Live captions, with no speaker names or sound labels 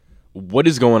What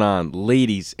is going on,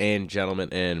 ladies and gentlemen,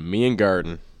 and me and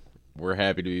Garden? We're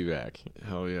happy to be back.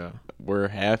 Hell yeah. We're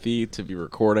happy to be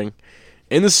recording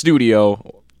in the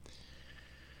studio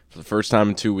for the first time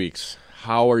in 2 weeks.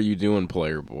 How are you doing,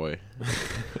 player boy?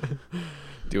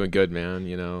 Doing good, man.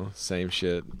 You know, same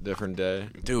shit, different day.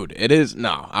 Dude, it is.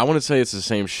 No, I want to say it's the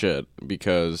same shit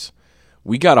because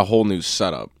we got a whole new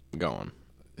setup going.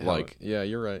 Like, yeah,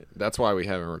 you're right. That's why we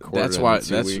haven't recorded. That's why. In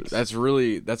 2 weeks. That's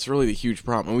really the huge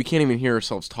problem, and we can't even hear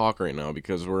ourselves talk right now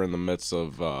because we're in the midst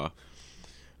of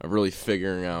really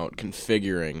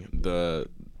configuring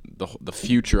the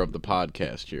future of the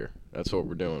podcast here. That's what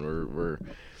we're doing. We're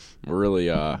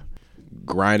really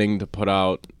grinding to put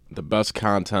out the best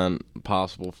content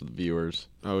possible for the viewers.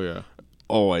 Oh yeah,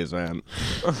 always, man.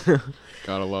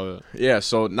 gotta love it. Yeah.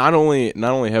 So not only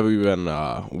have we been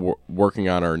working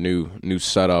on our new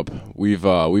setup, we've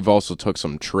also took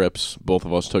some trips. Both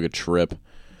of us took a trip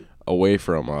away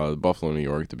from Buffalo, New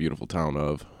York, the beautiful town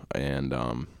of, and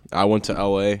I went to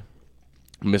L.A.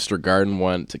 Mr. Garden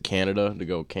went to Canada to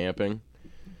go camping.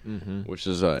 Mm-hmm. Which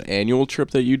is an annual trip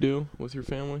that you do with your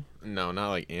family? No, not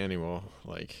like annual.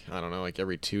 Like, I don't know, like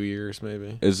every 2 years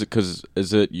maybe. Is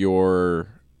it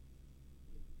your,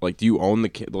 like, do you own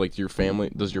your family,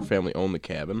 does your family own the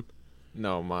cabin?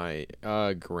 No, my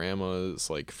grandma's,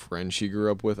 like, friend she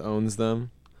grew up with owns them,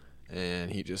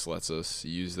 and he just lets us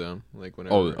use them, like,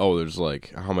 whenever. Oh, there's,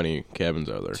 like, how many cabins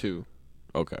are there? 2.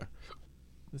 Okay.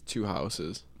 2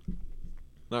 houses.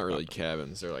 Not really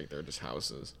cabins, they're just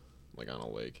houses. Like on a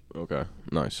lake. Okay,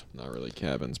 nice. Not really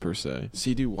cabins per se.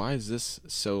 See, dude, why is this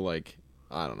so like?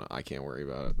 I don't know. I can't worry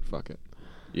about it. Fuck it.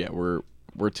 Yeah, we're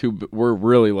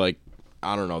really like,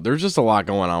 I don't know. There's just a lot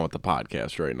going on with the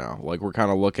podcast right now. Like we're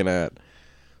kind of looking at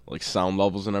like sound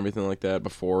levels and everything like that.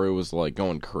 Before it was like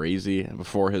going crazy.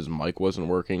 Before his mic wasn't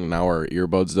working. Now our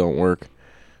earbuds don't work,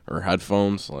 or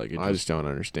headphones. Like I just don't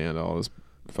understand all this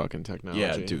fucking technology.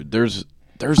 Yeah, dude. There's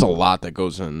a lot that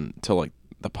goes into like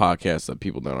the podcast that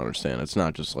people don't understand. It's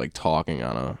not just like talking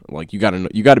on a, like, you got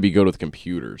to be good with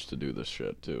computers to do this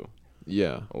shit too.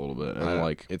 Yeah, a little bit. And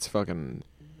like it's fucking,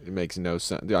 it makes no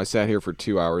sense. Dude, I sat here for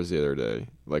 2 hours the other day.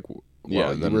 Like,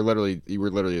 yeah, you were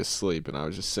literally asleep, and I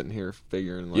was just sitting here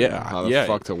figuring like how the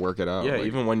fuck to work it out. Yeah, like,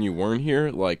 even when you weren't here,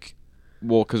 like,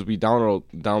 well, because we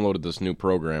downloaded this new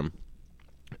program,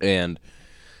 and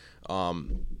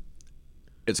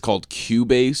it's called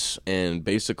Cubase, and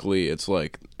basically it's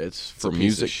for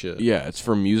music. Shit. Yeah, it's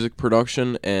for music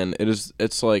production, and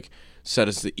it's like said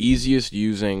it's the easiest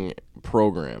using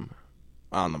program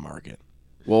on the market.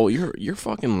 Well, you're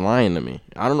fucking lying to me.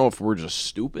 I don't know if we're just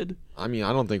stupid. I mean,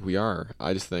 I don't think we are.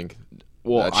 I just think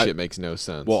that shit makes no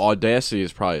sense. Well, Audacity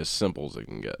is probably as simple as it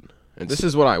can get. This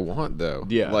is what I want, though.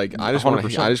 Yeah, like I just want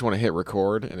to hit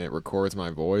record, and it records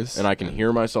my voice, and I can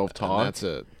hear myself talk. That's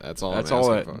it. That's all.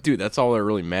 Dude. That's all that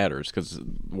really matters. Because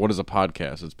what is a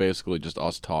podcast? It's basically just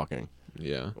us talking.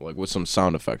 Yeah, like with some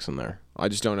sound effects in there. I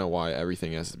just don't know why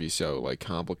everything has to be so like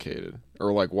complicated,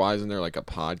 or like why isn't there like a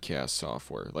podcast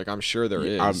software? Like I'm sure there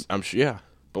is. I'm sure. Yeah,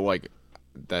 but like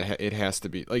that it has to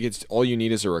be like, it's all you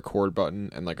need is a record button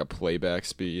and like a playback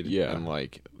speed. Yeah, and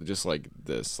like just like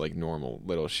this like normal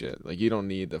little shit. Like you don't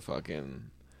need the fucking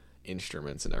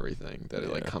instruments and everything that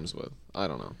it like comes with. I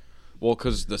don't know. Well,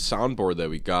 because the soundboard that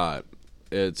we got,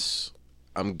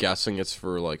 I'm guessing it's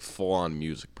for like full on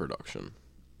music production.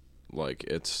 Like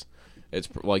it's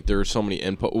like there's so many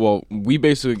input. Well, we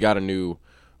basically got a new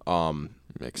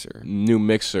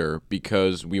mixer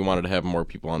because we wanted to have more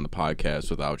people on the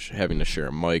podcast without having to share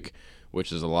a mic,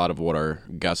 which is a lot of what our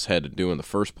guests had to do in the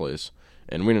first place,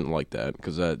 and we didn't like that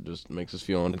because that just makes us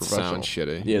feel unprofessional. It sounds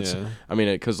shitty. Yeah, I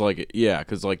mean, because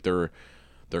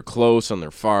they're close and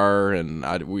they're far, and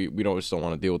we just don't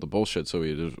want to deal with the bullshit. So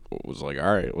we just was like,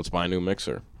 all right, let's buy a new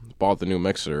mixer. Bought the new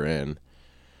mixer, and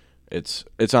it's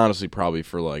honestly probably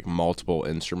for like multiple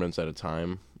instruments at a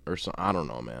time. Or so, I don't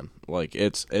know, man. Like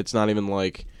it's not even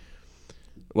like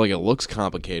it looks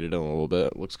complicated a little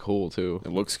bit. It looks cool too.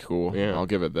 It looks cool. Yeah, I'll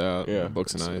give it that. Yeah, it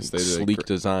looks nice. They sleek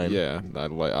design. Yeah, I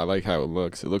like how it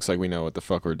looks. It looks like we know what the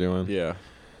fuck we're doing. Yeah,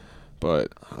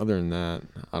 but other than that,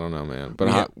 I don't know, man.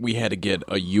 But we had to get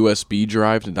a USB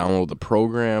drive to download the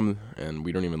program, and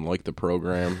we don't even like the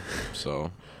program,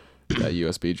 so that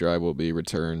USB drive will be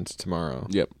returned tomorrow.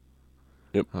 Yep.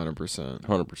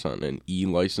 100%. An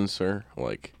e-licenser,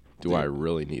 like, dude, I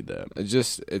really need that?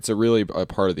 It's a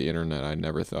part of the internet I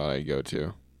never thought I'd go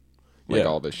to. Like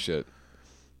all this shit.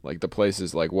 Like the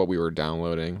places, like what we were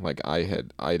downloading, like I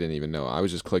didn't even know. I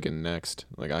was just clicking next.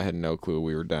 Like I had no clue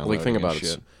we were downloading. Like think about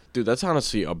it, dude. That's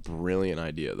honestly a brilliant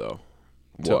idea, though.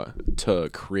 What? To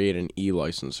create an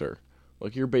e-licenser.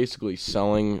 Like you're basically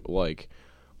selling like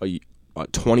a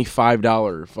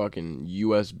 $25 fucking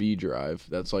USB drive.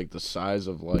 That's like the size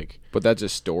of like. But that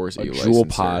just stores a e-licenser. jewel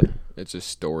pod. It just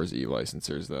stores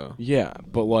e-licensers though. Yeah,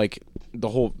 but like the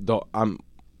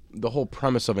whole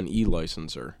premise of an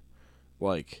e-licenser,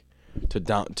 like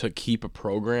to keep a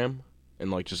program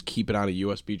and like just keep it on a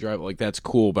USB drive, like that's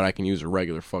cool. But I can use a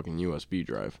regular fucking USB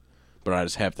drive, but I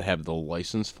just have to have the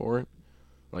license for it.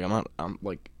 Like I'm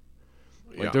like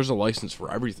there's a license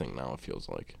for everything now. It feels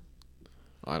like.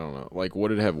 I don't know. Like,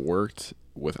 would it have worked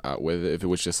with it if it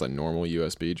was just a normal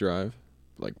USB drive?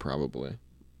 Like, probably.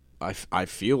 I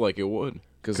feel like it would.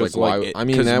 Because like why? I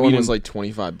mean, that one was like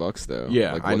 $25 though.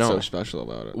 Yeah, like, I know. What's so special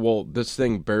about it? Well, this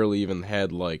thing barely even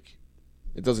had like.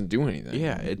 It doesn't do anything.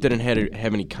 Yeah, it didn't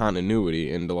have any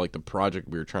continuity into like the project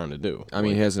we were trying to do. I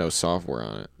mean, it has no software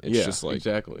on it. It's just like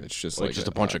exactly. It's just like just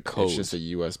a bunch of code. It's just a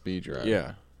USB drive.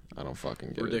 Yeah, I don't fucking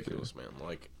get ridiculous, it. man.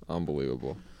 Like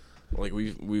unbelievable. Like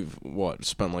we've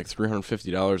spent like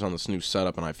 $350 on this new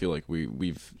setup, and I feel like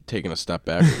we've taken a step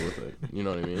backward with it. You know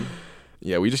what I mean?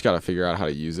 Yeah, we just got to figure out how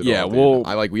to use it. Yeah, we don't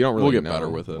really we'll get know. better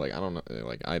with it. Like I don't know,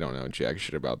 I don't know jack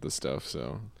shit about this stuff,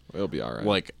 so it'll be all right.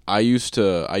 Like I used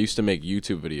to make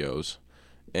YouTube videos,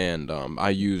 and I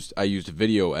used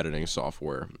video editing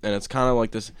software, and it's kind of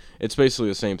like this. It's basically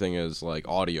the same thing as like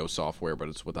audio software, but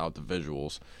it's without the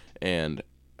visuals. And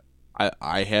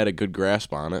I had a good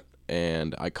grasp on it.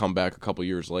 And I come back a couple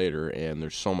years later, and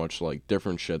there's so much like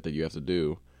different shit that you have to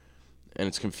do, and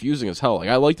it's confusing as hell. Like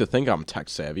I like to think I'm tech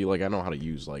savvy, like I know how to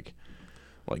use like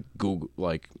Google,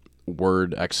 like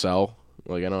Word, Excel.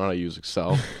 Like I know how to use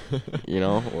Excel. You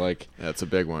know, like that's a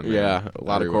big one. Man. Yeah, a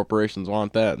lot of corporations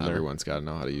want that. Everyone's got to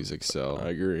know how to use Excel.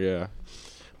 I agree. Yeah,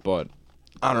 but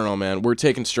I don't know, man. We're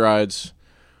taking strides.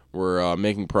 We're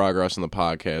making progress in the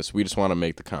podcast. We just want to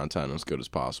make the content as good as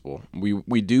possible.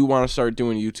 We do want to start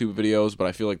doing YouTube videos, but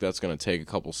I feel like that's going to take a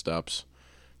couple steps.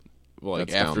 Like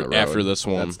that's after this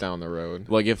one, that's down the road.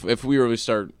 Like if we really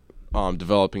start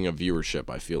developing a viewership,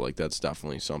 I feel like that's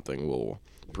definitely something we'll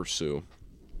pursue.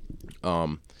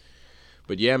 But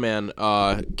yeah, man,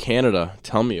 Canada.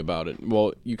 Tell me about it.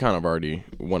 Well, you kind of already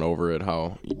went over it.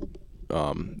 How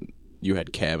you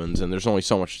had cabins, and there's only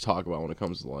so much to talk about when it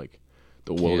comes to like.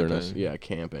 The wilderness, camping. Yeah,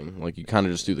 camping. Like you kind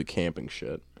of just do the camping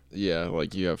shit. Yeah,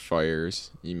 like you have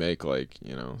fires. You make like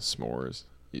s'mores.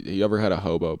 You ever had a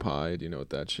hobo pie? Do you know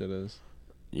what that shit is?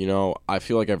 You know, I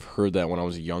feel like I've heard that when I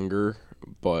was younger,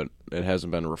 but it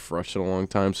hasn't been refreshed in a long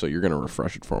time. So you're gonna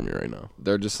refresh it for me right now.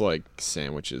 They're just like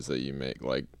sandwiches that you make.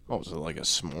 Like is it like a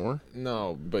s'more?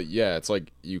 No, but yeah, it's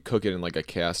like you cook it in like a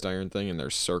cast iron thing, and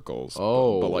there's circles.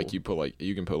 Oh, but like you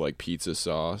can put like pizza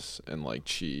sauce and like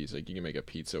cheese. Like you can make a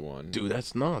pizza one. Dude,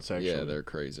 that's nuts. Actually, yeah, they're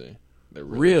crazy. They're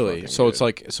really. So good. it's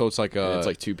like it's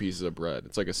like two pieces of bread.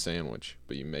 It's like a sandwich,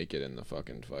 but you make it in the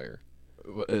fucking fire.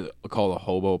 Called a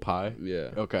hobo pie.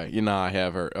 Yeah. Okay. I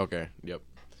have heard. Okay. Yep.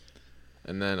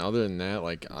 And then other than that,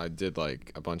 like I did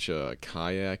like a bunch of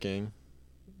kayaking.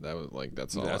 That was like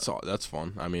that's all. That's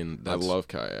fun. I mean, I love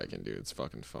kayaking, dude. It's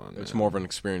fucking fun. It's more of an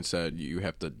experience that you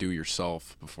have to do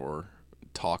yourself before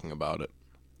talking about it.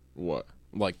 What?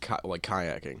 Like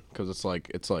kayaking, because it's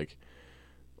like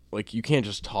you can't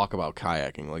just talk about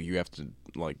kayaking. Like you have to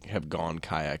like have gone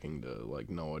kayaking to like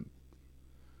know it.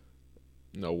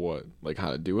 Know what? Like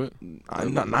how to do it?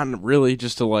 Not really.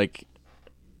 Just to like.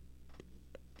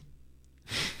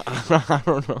 I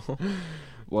don't know.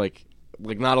 Like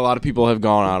not a lot of people have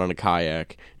gone out on a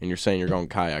kayak, and you're saying you're going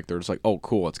kayak. They're just like, oh,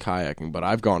 cool, it's kayaking. But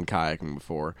I've gone kayaking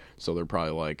before, so they're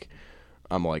probably like,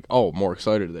 I'm like, oh, more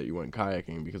excited that you went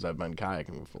kayaking because I've been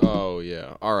kayaking before. Oh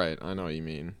yeah, all right, I know what you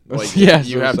mean. Like yeah,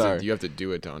 you have to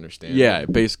do it to understand. Yeah,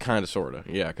 based kind of sorta.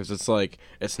 Yeah, because it's like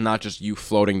it's not just you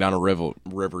floating down a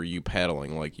river, you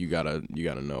paddling. Like you gotta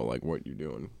know like what you're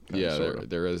doing. Yeah,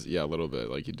 there is a little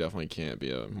bit. Like you definitely can't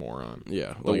be a moron.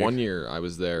 Yeah, the one year I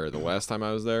was there, the last time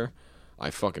I was there, I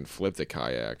fucking flipped a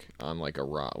kayak on like a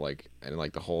rock, and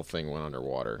like the whole thing went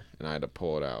underwater, and I had to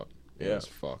pull it out. It was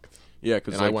fucked. Yeah,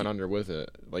 because I went under with it.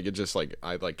 Like it just like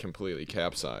I like completely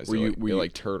capsized. Were you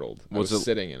turtled? I was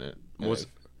sitting in it.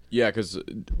 Yeah, because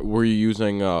were you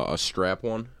using a strap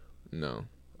one? No.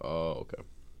 Oh, okay.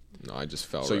 No, I just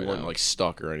fell. So right you weren't out. like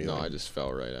stuck or anything. No, I just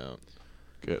fell right out.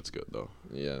 Okay, it's good though.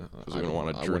 Yeah, because we don't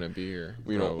want to. I wouldn't be here.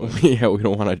 We don't. Yeah, we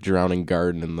don't want a drowning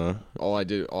garden in the. All I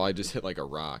just hit like a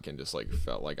rock and just like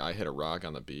fell. Like I hit a rock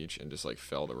on the beach and just like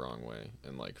fell the wrong way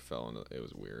and like fell into. It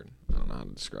was weird. I don't know how to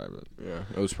describe it. Yeah,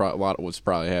 it was probably a lot was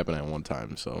probably happening at one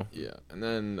time. So yeah, and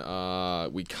then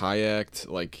we kayaked.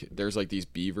 Like there's like these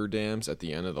beaver dams at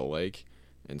the end of the lake,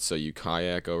 and so you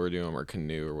kayak over to them or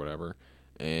canoe or whatever,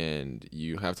 and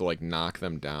you have to like knock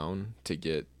them down to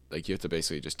get Like you have to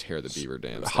basically just tear the beaver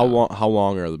dams. How down. long? How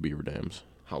long are the beaver dams?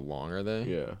 How long are they?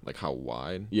 Yeah. Like how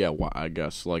wide? Yeah, I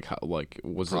guess was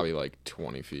probably like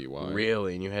 20 feet wide.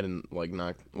 Really? And you hadn't like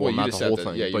not you not just the whole have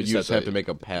to, thing, yeah, but you just have to make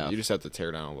a path. You just have to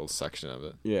tear down a little section of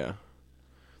it. Yeah.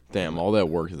 Damn, all that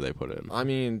work that they put in. I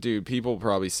mean, dude, people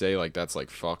probably say like that's like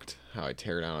fucked how I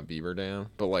tear down a beaver dam,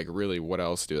 but like really, what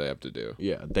else do they have to do?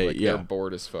 Yeah, they're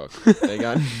bored as fuck. They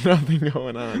got nothing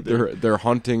going on. Dude. They're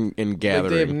hunting and gathering.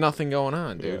 Like, they have nothing going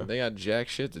on, dude. Yeah. They got jack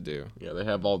shit to do. Yeah, they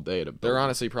have all day to. They're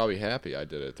honestly probably happy I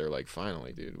did it. They're like,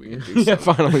 finally, dude, we can do something. Yeah,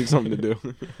 finally something to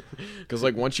do. Because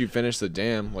like once you finish the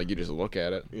dam, like you just look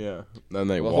at it. Yeah. Then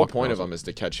they. The whole point of them is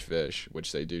to catch fish,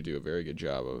 which they do a very good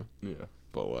job of. Yeah.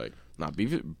 But like,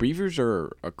 beavers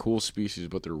are a cool species,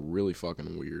 but they're really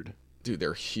fucking weird. Dude,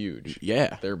 they're huge.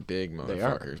 Yeah. They're big motherfuckers. They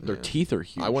are. Their teeth are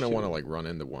huge. I wouldn't want to like run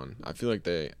into one. I feel like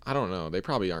I don't know. They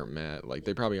probably aren't mad. Like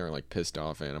they probably aren't like pissed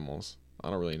off animals. I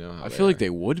don't really know how. I feel like they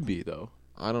would be though.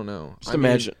 I don't know. Just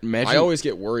imagine. I always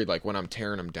get worried like when I'm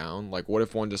tearing them down. Like what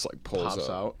if one just like pulls pops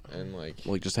up out and like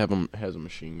just has a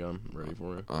machine gun ready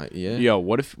for it. Yeah. Yo,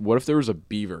 what if there was a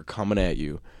beaver coming at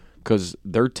you, because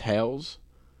their tails,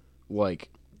 they're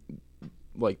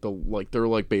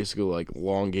like basically like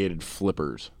elongated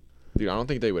flippers. Dude, I don't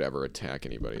think they would ever attack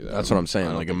anybody. That's what I'm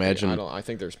saying. Like imagine. I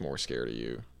think they're more scared of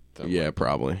you. Than,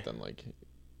 probably. Than like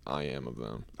I am of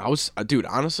them. Dude,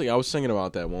 honestly, I was thinking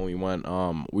about that when we went.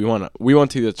 We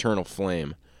went to the Eternal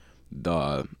Flame,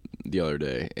 the other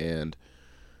day, and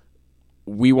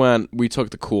we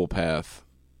took the cool path.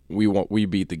 We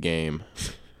beat the game.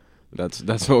 That's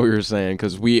what we were saying,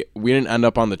 because we didn't end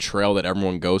up on the trail that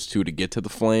everyone goes to get to the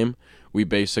flame. We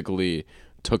basically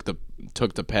took the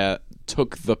path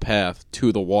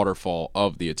to the waterfall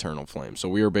of the Eternal Flame. So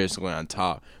we were basically on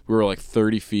top. We were like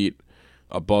 30 feet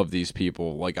above these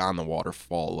people, like on the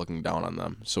waterfall, looking down on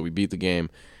them. So we beat the game,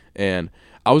 and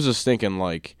I was just thinking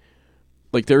like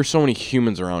there's so many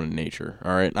humans around in nature.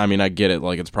 All right, I mean I get it.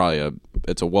 Like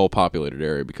it's a well populated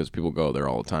area because people go there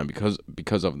all the time because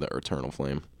of the Eternal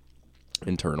Flame,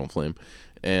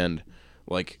 and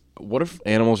like what if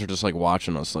animals are just like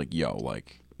watching us like, yo,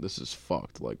 like this is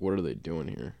fucked. Like what are they doing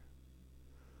here?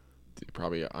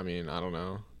 Probably. I mean, I don't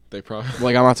know. They probably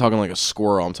like I'm not talking like a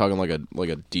squirrel. I'm talking like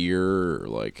a deer or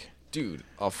like. Dude,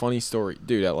 a funny story.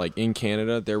 Dude, like in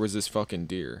Canada, there was this fucking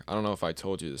deer. I don't know if I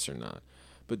told you this or not,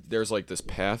 but there's like this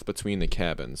path between the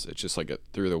cabins. It's just like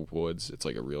through the woods. It's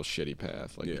like a real shitty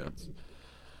path. Like yeah.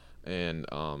 And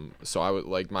so I would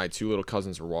like my two little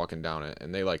cousins were walking down it,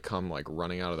 and they like come like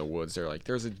running out of the woods. They're like,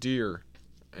 "There's a deer,"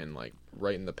 and like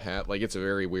right in the path. Like it's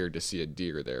very weird to see a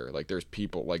deer there. Like there's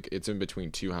people. Like it's in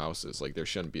between two houses. Like there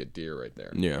shouldn't be a deer right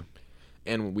there. Yeah.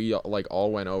 And we like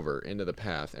all went over into the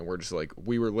path, and we're just like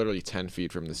we were literally 10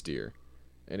 feet from this deer,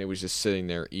 and it was just sitting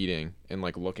there eating and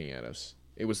like looking at us.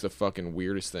 It was the fucking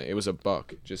weirdest thing. It was a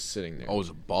buck just sitting there. Oh, it was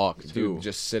a buck too. Dude,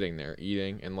 just sitting there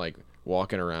eating and like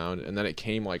walking around, and then it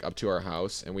came like up to our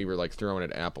house, and we were like throwing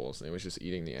it apples, and it was just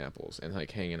eating the apples and like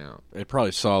hanging out. It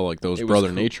probably saw like those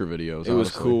Brother Nature videos. It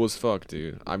was cool as fuck,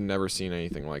 dude. I've never seen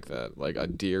anything like that. Like a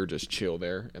deer just chill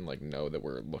there and like know that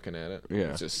we're looking at it. Yeah.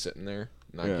 It's just sitting there,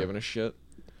 not giving a shit.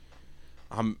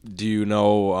 Do you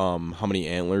know how many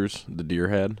antlers the deer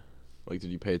had? Like,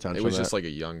 did you pay attention? It was to just that? like a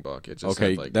young buck. It just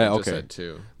okay, had like that, it okay. just had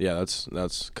two. Yeah,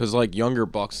 that's because like younger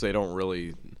bucks, they don't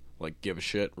really like give a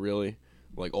shit really.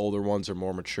 Like older ones are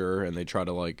more mature and they try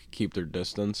to like keep their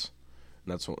distance.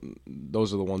 And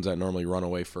those are the ones that normally run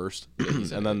away first.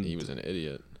 And then he was an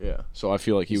idiot. Yeah, so I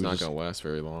feel like he's not gonna last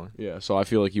very long. Yeah, so I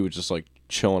feel like he was just like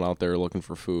chilling out there looking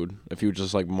for food. If he was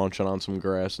just like munching on some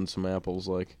grass and some apples,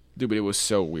 like. Dude, but it was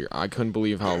so weird. I couldn't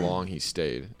believe how long he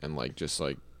stayed and like just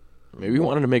like. Maybe he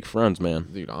wanted to make friends, man.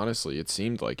 Dude, honestly, it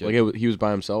seemed like it. Like he was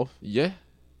by himself? Yeah.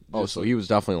 Oh, so he was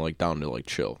definitely like down to like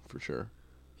chill for sure.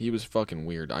 He was fucking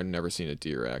weird. I've never seen a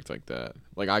deer act like that.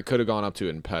 Like I could have gone up to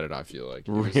it and pet it. I feel like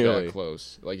it was that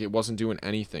close. Like it wasn't doing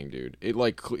anything, dude. It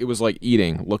was like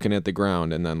eating, looking at the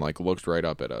ground, and then like looked right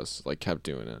up at us. Like kept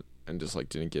doing it and just like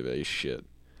didn't give a shit.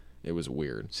 It was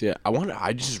weird. See,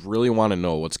 I just really want to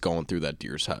know what's going through that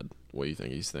deer's head. What do you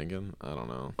think he's thinking? I don't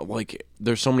know. Like,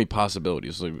 there's so many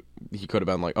possibilities. Like, he could have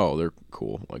been like, "Oh, they're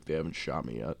cool. Like, they haven't shot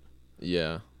me yet."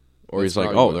 Yeah. Or he's like,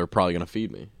 "Oh, they're probably gonna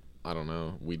feed me." I don't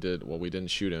know. We didn't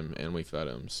shoot him and we fed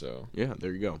him, so. Yeah,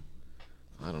 there you go.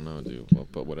 I don't know, dude.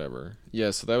 But whatever.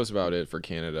 Yeah, so that was about it for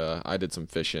Canada. I did some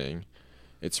fishing.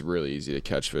 It's really easy to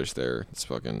catch fish there. It's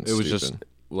fucking. It was just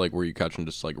like, were you catching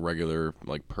just like regular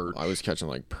like perch? I was catching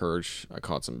like perch. I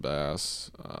caught some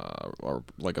bass, or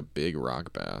like a big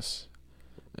rock bass,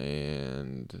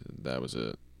 and that was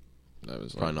it. That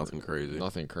was probably nothing crazy.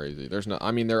 Nothing crazy. There's no.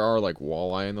 I mean, there are like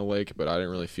walleye in the lake, but I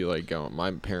didn't really feel like going.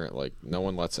 My parent no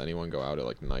one lets anyone go out at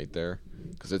like night there,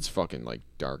 because it's fucking like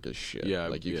dark as shit. Yeah,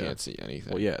 like you can't see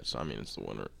anything. Well, yeah. I mean, it's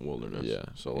the wilderness. Yeah.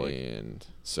 So like, and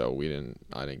so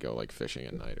I didn't go like fishing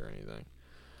at night or anything.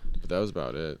 But that was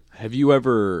about it. Have you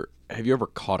ever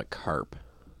caught a carp?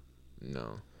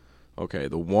 No. Okay,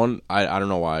 the one I don't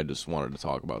know why I just wanted to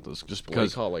talk about this, just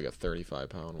because I caught like a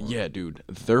 35-pound one. Yeah, dude,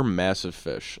 they're massive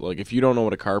fish. Like if you don't know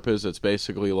what a carp is, it's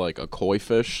basically like a koi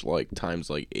fish like times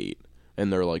like 8,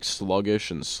 and they're like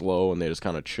sluggish and slow, and they just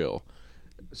kind of chill.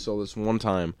 So this one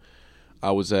time,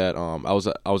 I was at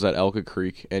Elka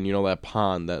Creek, and you know that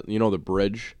pond that the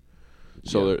bridge.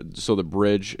 So the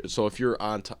bridge. So if you're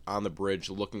on the bridge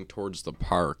looking towards the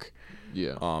park,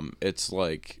 it's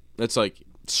like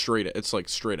straight. It's like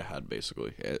straight ahead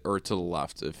basically, or to the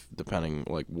left, if depending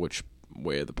like which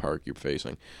way of the park you're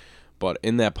facing. But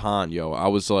in that pond, I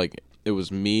was like, it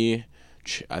was me.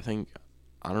 I don't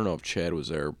know if Chad was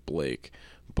there, Blake,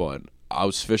 but I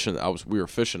was fishing. We were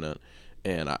fishing it,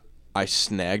 and I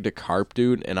snagged a carp,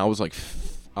 dude, and I was like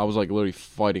literally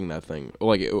fighting that thing.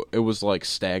 Like it was like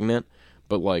stagnant.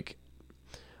 But like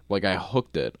I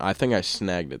hooked it. I think I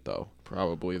snagged it though.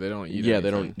 Probably they don't eat. Yeah, anything.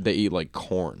 they don't. They eat like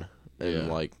corn and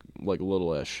like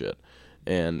little ass shit.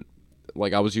 And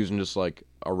like I was using just like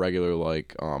a regular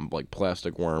like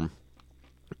plastic worm.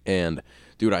 And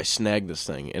dude, I snagged this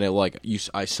thing, and it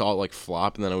I saw it like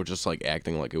flop, and then it was just like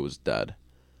acting like it was dead,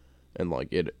 and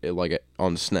like it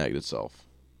unsnagged itself.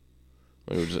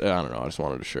 It was I don't know. I just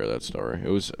wanted to share that story. It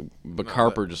was, but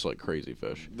carp are just like crazy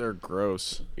fish. They're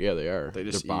gross. Yeah, they are.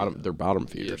 They're bottom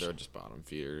feeders. Yeah, they're just bottom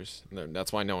feeders.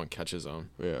 That's why no one catches them.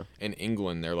 Yeah. In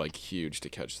England, they're like huge to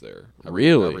catch there.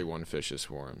 Really? Everyone fishes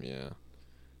for them. Yeah.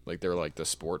 Like they're like the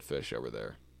sport fish over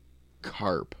there.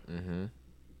 Carp. Mm-hmm.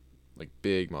 Like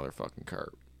big motherfucking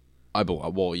carp.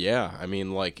 Well, yeah. I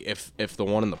mean, like if the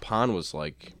one in the pond was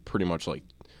like pretty much like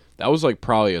that was like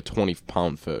probably a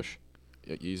 20-pound fish.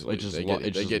 Yeah, easily. They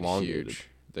get huge.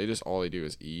 They just all they do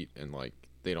is eat, and like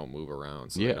they don't move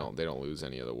around, so they don't lose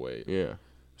any of the weight. Yeah.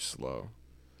 Slow.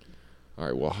 All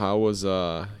right. Well, how was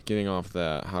getting off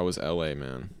that? How was LA,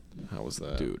 man? How was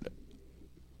that, dude?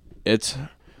 It's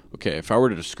okay. If I were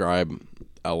to describe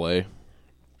LA,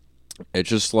 it's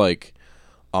just like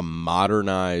a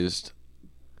modernized.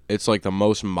 It's like the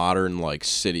most modern like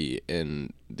city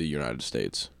in the United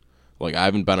States. Like I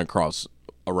haven't been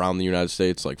around the United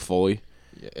States like fully.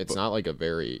 Yeah, it's not like a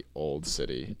very old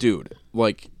city, dude.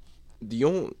 Like the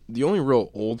only real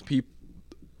old people,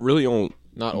 really old.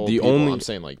 Not old people. I'm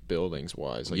saying like buildings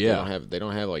wise. Like they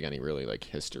don't have like any really like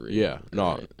history. Yeah,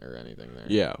 or anything there.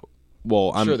 Yeah,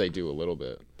 well, I'm sure they do a little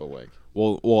bit, but like.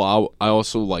 Well, I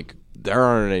also like there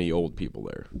aren't any old people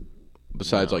there,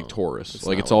 besides like tourists.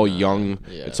 Like it's all young.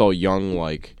 Yeah. It's all young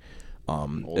like.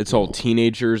 It's all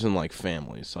teenagers and like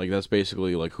families. Like that's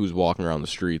basically like who's walking around the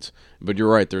streets. But you're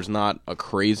right, there's not a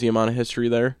crazy amount of history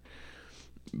there.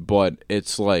 But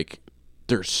it's like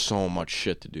there's so much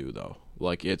shit to do though.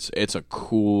 Like it's a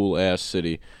cool ass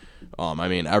city. I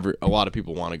mean a lot of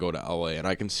people want to go to LA, and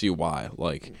I can see why.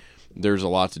 Like there's a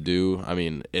lot to do. I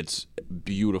mean, it's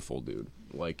beautiful, dude.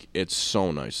 Like it's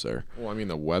so nice there. Well, I mean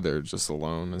the weather just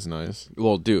alone is nice.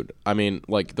 Well, dude, I mean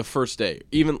like the first day,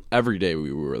 even every day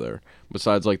we were there,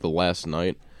 besides like the last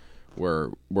night where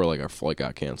like our flight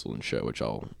got canceled and shit, which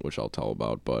I'll tell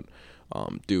about. But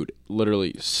dude,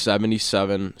 literally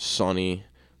 77, sunny,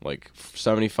 like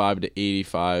 75 to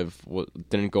 85.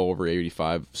 Didn't go over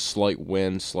 85. Slight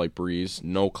wind, slight breeze,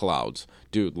 no clouds,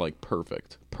 dude. Like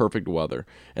perfect weather.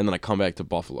 And then I come back to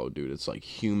Buffalo, dude. It's like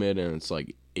humid and it's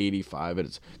like 85,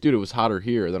 and it was hotter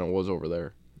here than it was over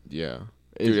there. Yeah,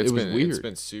 dude, it was weird. It's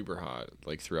been super hot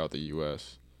like throughout the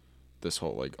U.S. this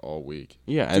whole like all week.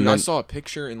 Yeah, dude, and I saw a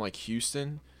picture in like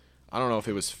Houston. I don't know if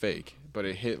it was fake, but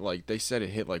it hit like they said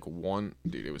it hit like one.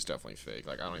 Dude, it was definitely fake.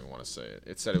 Like I don't even want to say it.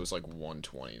 It said it was like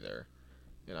 120 there,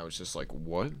 and I was just like,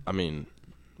 what? I mean,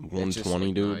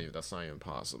 120, dude. That's not even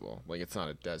possible. Like it's not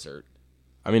a desert.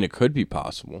 I mean, it could be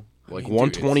possible. Like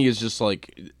 120 is just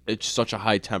like it's such a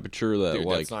high temperature that dude,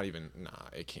 like that's not even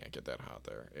it can't get that hot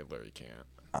there. It literally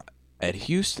can't. At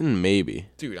Houston, maybe.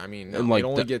 Dude, I mean, it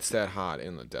only gets that hot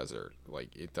in the desert.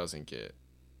 Like it doesn't get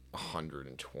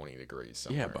 120 degrees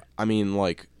somewhere. Yeah, but I mean,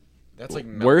 like that's like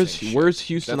where's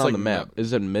Houston on the map?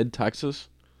 Is it mid Texas?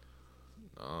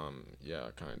 Yeah,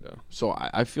 kind of. So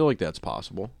I feel like that's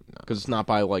possible because it's not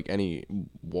by like any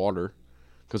water.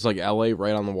 Because like LA,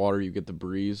 right on the water, you get the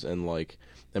breeze and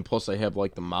plus they have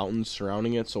like the mountains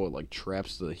surrounding it, so it like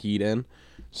traps the heat in.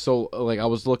 So like I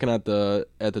was looking at the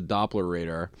Doppler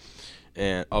radar,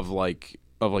 and of like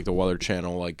of like the Weather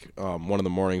Channel. Like one of the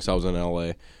mornings I was in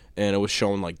LA, and it was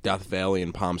showing like Death Valley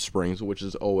and Palm Springs, which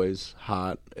is always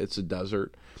hot. It's a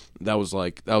desert. That was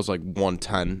like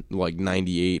 110, like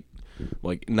 98,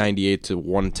 like 98 to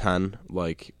 110,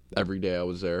 like every day I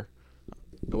was there.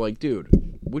 Like, dude,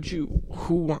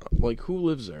 who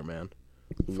lives there, man?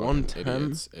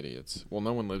 110? Idiots. Well,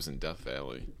 no one lives in Death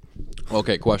Valley.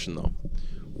 Okay, question though.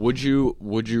 Would you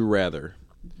rather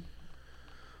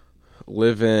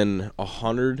live in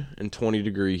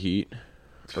 120-degree heat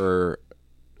or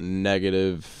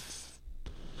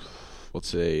let's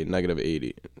say negative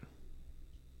 80?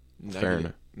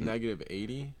 Fahrenheit. Negative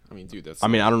 80? I mean, dude, that's... I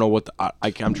mean, I don't know what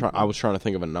I was trying to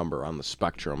think of a number on the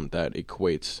spectrum that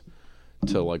equates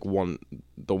to like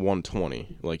the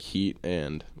 120, like heat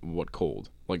and what cold.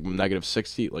 Like negative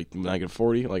 60, like negative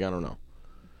 40, like I don't know.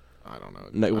 I don't know.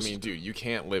 I mean, dude, you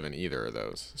can't live in either of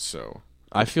those, so...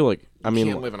 I feel like, you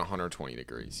can't live in 120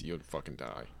 degrees. You would fucking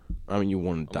die. I mean, you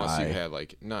wouldn't Unless die. You had,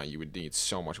 like... No, you would need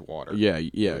so much water. Yeah,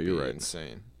 you're right.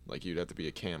 Insane. Like, you'd have to be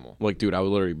a camel. Like, dude, I would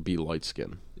literally be light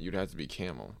skinned. You'd have to be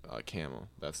camel.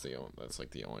 That's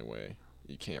like the only way.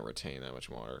 You can't retain that much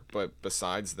water. But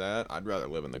besides that, I'd rather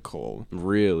live in the cold.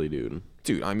 Really, dude?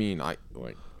 Dude, I mean, I'd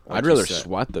rather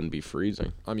sweat than be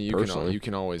freezing. I mean, you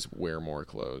can always wear more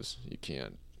clothes. You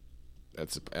can't.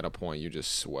 That's at a point you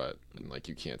just sweat and like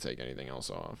you can't take anything else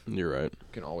off. You're right. You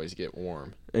can always get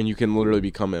warm. And you can literally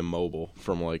become immobile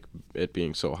from like it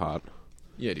being so hot.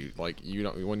 Yeah, dude. Like you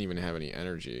wouldn't even have any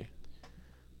energy.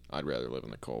 I'd rather live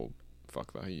in the cold.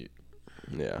 Fuck the heat.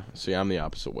 Yeah. See, I'm the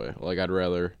opposite way. Like I'd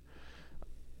rather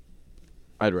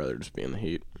just be in the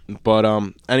heat. But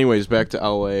anyways, back to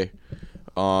LA.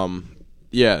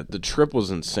 Yeah, the trip was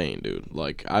insane, dude.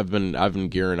 Like I've been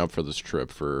gearing up for this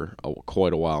trip for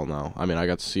quite a while now. I mean, I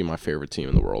got to see my favorite team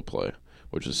in the world play,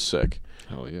 which is sick.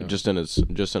 Hell yeah. Just in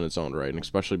its own right, and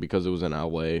especially because it was in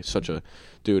LA.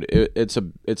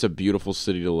 It's a beautiful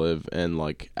city to live, and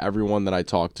like everyone that I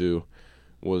talked to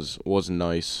was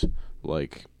nice.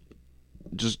 Like,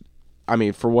 just I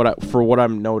mean, for what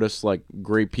I've noticed, like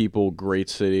great people, great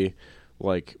city.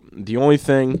 Like the only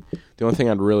thing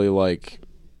I'd really like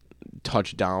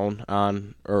touch down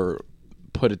on or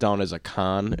put it down as a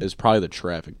con is probably the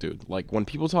traffic, dude. Like when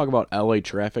people talk about LA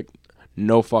traffic,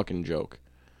 no fucking joke.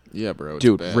 Yeah, bro.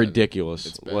 Dude, bad. ridiculous.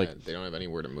 It's bad. Like they don't have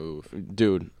anywhere to move.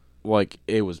 Dude, like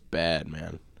it was bad,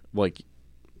 man. Like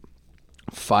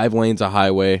 5 lanes of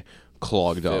highway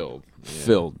clogged up.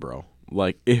 Filled, bro.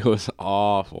 Like it was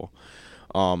awful.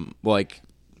 Like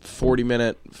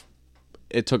 40-minute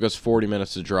it took us 40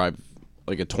 minutes to drive,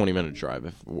 like a 20-minute drive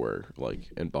if we're like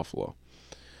in Buffalo.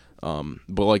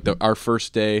 But like our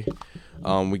first day,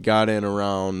 we got in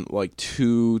around like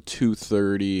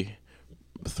 2:30,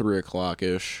 3 o'clock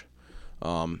ish.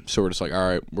 So we're just like, all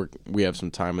right, we have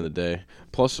some time in the day.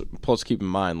 Plus keep in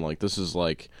mind, like this is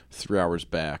like 3 hours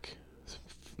back.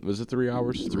 Was it 3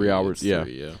 hours? 3 hours, yeah.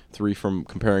 3, yeah. 3 from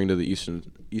comparing to the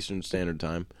Eastern Standard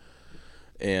Time,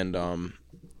 and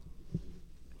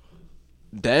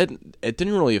that it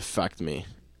didn't really affect me,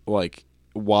 like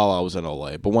while I was in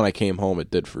LA. But when I came home, it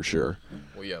did for sure.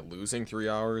 Well, yeah, losing 3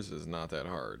 hours is not that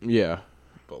hard. Yeah.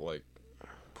 But like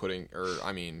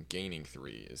gaining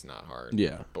 3 is not hard.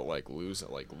 Yeah. But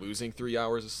losing 3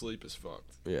 hours of sleep is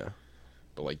fucked. Yeah.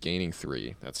 But like gaining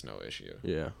 3, that's no issue.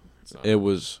 Yeah. It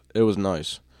was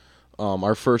nice.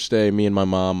 Our first day, me and my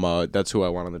mom, that's who I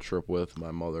went on the trip with,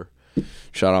 my mother.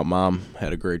 Shout out, Mom.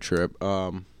 Had a great trip.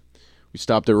 We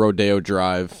stopped at Rodeo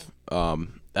Drive.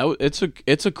 It's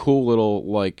a cool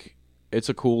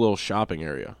little shopping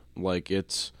area. Like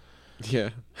it's yeah.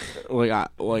 I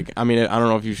mean, I don't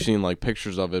know if you've seen like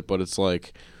pictures of it, but it's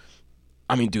like,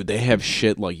 I mean, dude, they have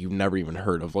shit like you've never even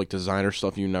heard of, like designer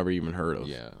stuff you never even heard of.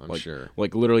 Yeah, I'm like, sure.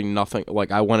 Like literally nothing.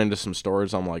 Like I went into some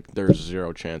stores, I'm like, there's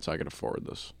 0 chance I could afford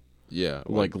this. Yeah.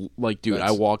 Like dude,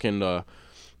 I walk into,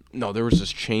 no, there was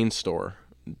this chain store,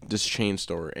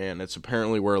 and it's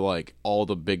apparently where like all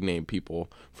the big name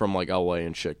people from like LA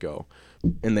and shit go,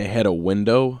 and they had a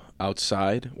window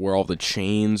outside where all the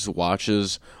chains,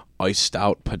 watches, iced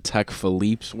out Patek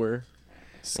Philippe's were.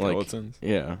 Skeletons.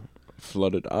 Like, yeah.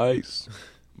 Flooded ice.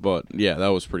 But yeah, that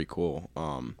was pretty cool.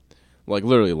 Like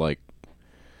literally like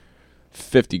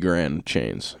 50 grand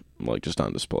chains, like just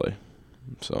on display.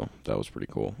 So that was pretty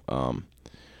cool.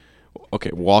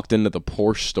 Okay, walked into the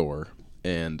Porsche store,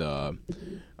 and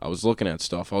I was looking at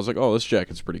stuff. I was like, oh, this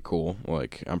jacket's pretty cool.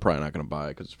 Like I'm probably not gonna buy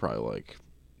it because it's probably like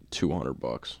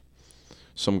 $200.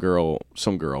 Some girl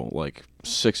like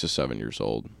 6 to 7 years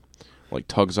old, like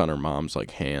tugs on her mom's like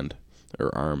hand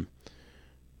or arm.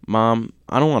 Mom,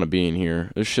 I don't want to be in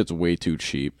here. This shit's way too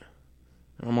cheap.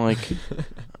 And I'm like,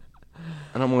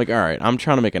 And I'm like, all right, I'm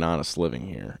trying to make an honest living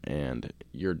here, and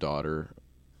your daughter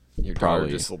daughter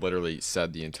just literally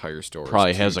said the entire story.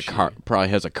 Probably has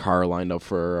a car lined up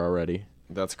for her already.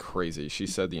 That's crazy. She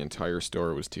said the entire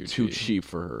store was too cheap. Too cheap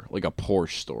for her, like a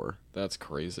Porsche store. That's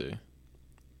crazy.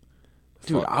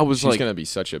 Dude, I was like, she's gonna be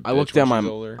such a bitch. I looked at when she's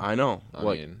older. I know.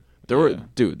 I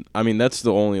dude. I mean, that's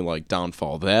the only like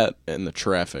downfall. That and the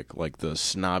traffic, like the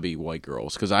snobby white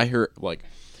girls. Because I heard like,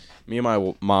 me and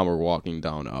my mom were walking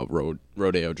down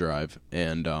Rodeo Drive,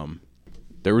 and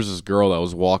there was this girl that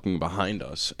was walking behind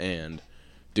us, and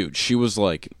dude, she was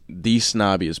like the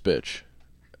snobbiest bitch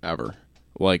ever.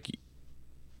 Like,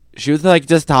 she was like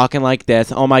just talking like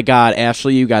this. Oh my God,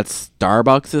 Ashley, you got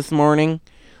Starbucks this morning?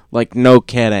 Like, no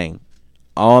kidding.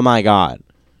 Oh my God.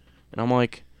 And I'm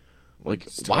like,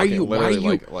 why you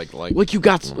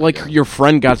got your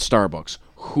friend got Starbucks?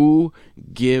 Who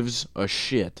gives a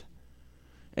shit?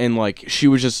 And like, she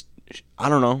was just, I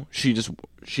don't know. She just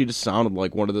sounded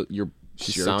like one of your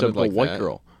stereotypical like white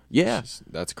girl. Yeah,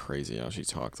 that's crazy how she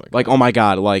talks like. Like, that. Oh my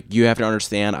God! Like, you have to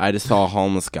understand. I just saw a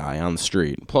homeless guy on the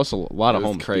street. Plus, a lot of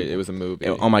homeless people. It was a movie.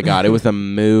 Oh my God! It was a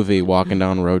movie. Walking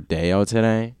down Rodeo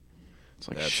today. It's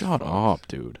like, shut up,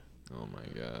 dude. Oh my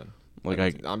God!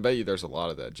 Like, I bet you there's a lot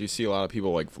of that. Do you see a lot of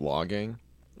people like vlogging?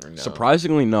 Or no?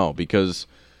 Surprisingly, no, because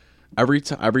every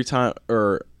time,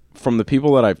 or from the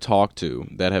people that I've talked to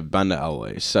that have been to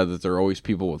LA, said that there are always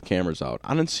people with cameras out.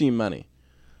 I didn't see many.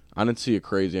 I didn't see a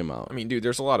crazy amount. I mean, dude,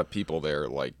 there's a lot of people there.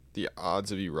 Like, the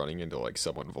odds of you running into like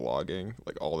someone vlogging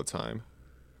like all the time,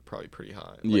 probably pretty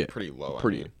high. Like, pretty low.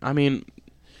 I mean,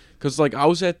 cause like I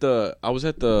was at the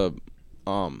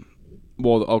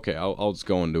well, okay, I'll just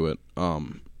go into it.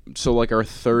 So like our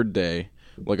third day,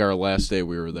 like our last day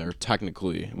we were there,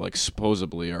 technically, like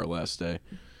supposedly our last day.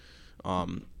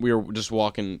 We were just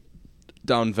walking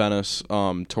down Venice,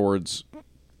 towards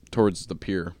the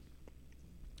pier.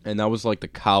 And that was like the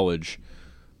college,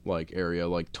 like area,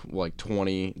 like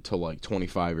 20 to like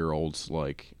 25-year-olds,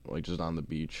 like just on the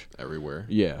beach everywhere.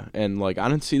 Yeah, and like I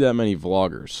didn't see that many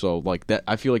vloggers, so like that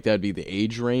I feel like that'd be the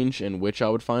age range in which I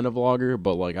would find a vlogger,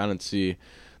 but like I didn't see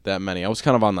that many. I was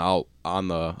kind of on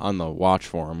the watch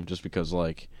for them, just because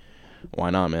like, why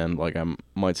not, man? Like I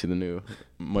might see the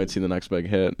next big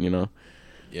hit, you know?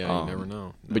 Yeah, you never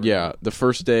know. But yeah, the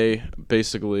first day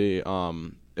basically,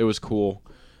 it was cool.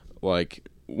 Like,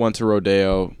 went to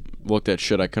Rodeo, looked at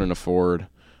shit I couldn't afford,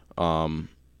 and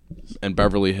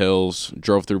Beverly Hills,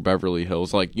 drove through Beverly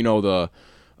Hills, like, you know, the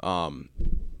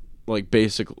like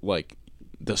basic, like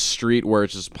the street where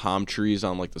it's just palm trees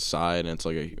on like the side, and it's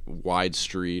like a wide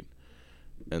street,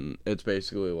 and it's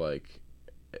basically like,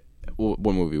 what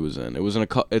movie was in? It was in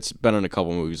it's been in a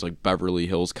couple movies, like Beverly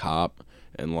Hills Cop,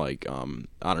 and like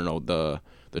I don't know, the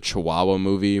Chihuahua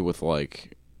movie with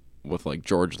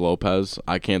George Lopez.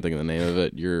 I can't think of the name of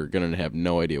it. You're gonna have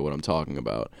no idea what I'm talking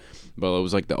about. But it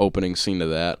was like the opening scene of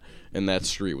that, and that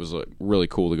street was like really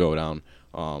cool to go down.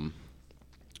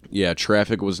 Yeah,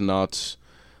 traffic was nuts.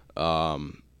 There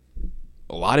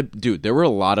were a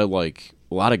lot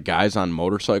of guys on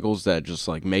motorcycles that just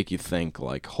like make you think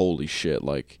like, holy shit,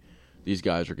 like these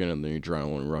guys are getting the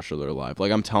adrenaline rush of their life.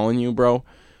 Like, I'm telling you, bro,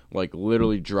 like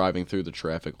literally driving through the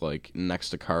traffic like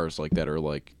next to cars like that are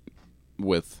like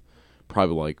with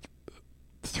probably like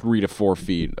 3 to 4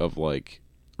 feet of like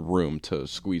room to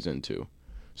squeeze into,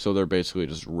 so they're basically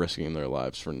just risking their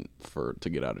lives for to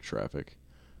get out of traffic.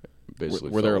 Basically,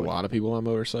 were there a lot of people on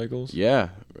motorcycles? Yeah,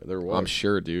 there was. I'm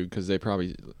sure, dude, because they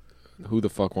probably, who the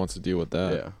fuck wants to deal with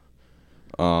that?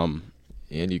 Yeah.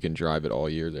 And you can drive it all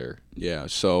year there. Yeah.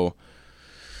 So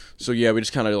yeah, we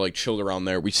just kind of like chilled around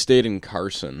there. We stayed in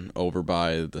Carson over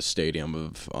by the stadium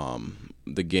of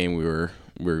the game we were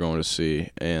going to see,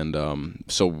 and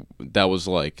so that was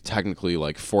like technically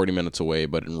like 40 minutes away,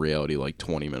 but in reality like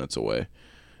 20 minutes away.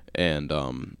 And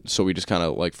so we just kind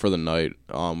of like for the night,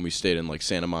 we stayed in like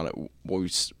Santa Monica. We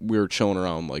were chilling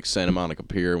around like Santa Monica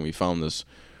Pier, and we found this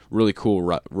really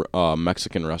cool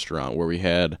Mexican restaurant where we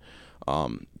had,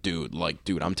 dude,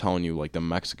 I'm telling you, like the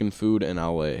Mexican food in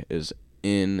LA is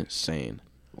insane.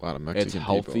 A lot of Mexican It's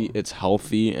healthy. people. It's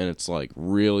healthy, and it's like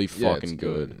really fucking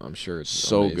good. I'm sure it's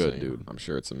so amazing. good, dude. I'm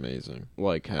sure it's amazing.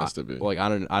 Like, it has to be. Like I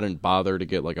didn't bother to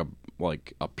get like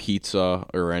a pizza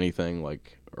or anything,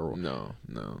 like. Or, no.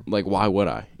 Like, why would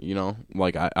I? You know,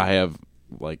 like I have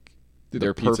like. Dude,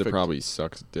 their pizza probably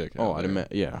sucks dick. Oh, I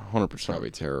didn't. Yeah, 100%.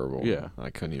 Probably terrible. Yeah, I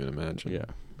couldn't even imagine. Yeah,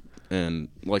 and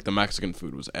like the Mexican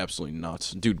food was absolutely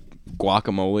nuts, dude.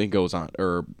 Guacamole goes on,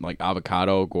 or like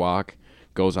avocado guac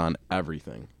goes on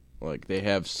everything. Like they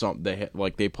have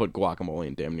they put guacamole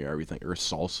in damn near everything, or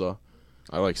salsa.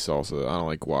 I like salsa. I don't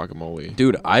like guacamole.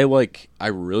 Dude, I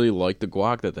really like the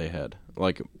guac that they had.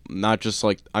 like not just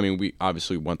like I mean we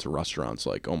obviously went to restaurants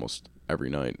like almost every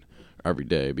night, every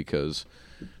day because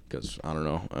I don't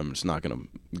know, I'm just not gonna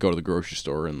go to the grocery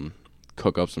store and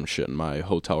cook up some shit in my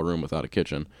hotel room without a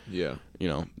kitchen. Yeah. You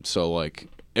know, so like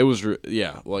it was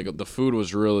like the food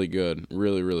was really good,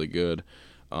 really good.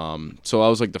 So that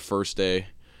was like the first day.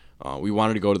 We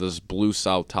wanted to go to this Blue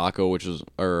South Taco, which is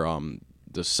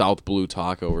the South Blue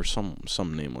Taco or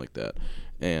some name like that,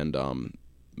 and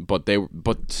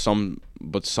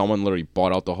someone literally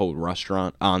bought out the whole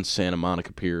restaurant on Santa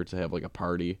Monica Pier to have like a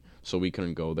party, so we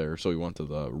couldn't go there. So we went to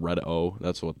the Red O.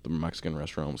 That's what the Mexican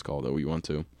restaurant was called that we went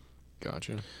to.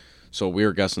 Gotcha. So we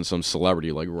were guessing some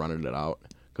celebrity like running it out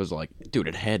because like, dude,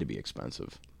 it had to be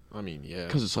expensive. I mean, yeah.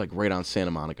 Because it's like right on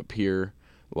Santa Monica Pier.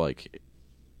 Like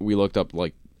we looked up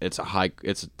like it's a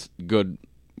good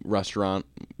restaurant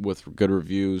with good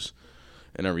reviews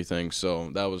and everything.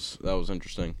 So that was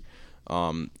interesting.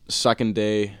 Second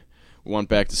day, we went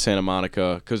back to Santa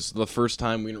Monica because the first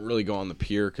time we didn't really go on the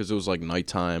pier because it was like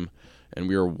nighttime and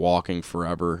we were walking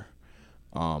forever.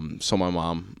 So my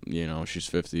mom, you know, she's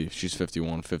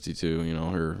 51, 52, you know,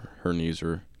 her knees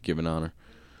are giving on her.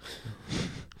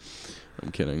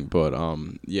 I'm kidding, but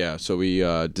yeah, so we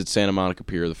did Santa Monica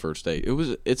Pier the first day. It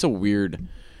was a weird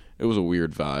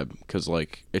vibe because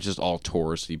like it's just all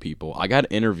touristy people. I got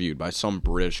interviewed by some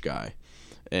British guy,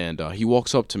 and he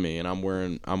walks up to me, and I'm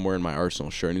wearing my Arsenal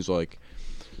shirt, and he's like,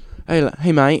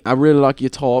 "Hey mate, I really like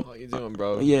your top." How you doing,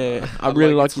 bro? Yeah, I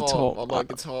really like your top. I like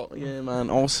your top. Yeah,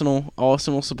 man,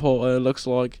 Arsenal supporter looks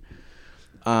like.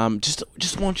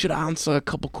 Just want you to answer a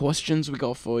couple questions we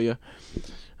got for you.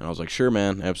 And I was like, sure,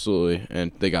 man, absolutely.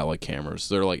 And they got like cameras.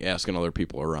 They're like asking other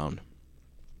people around,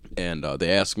 and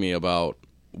they asked me about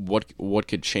what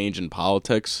could change in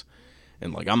politics,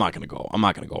 and like I'm not gonna go on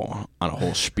a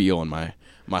whole spiel in my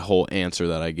whole answer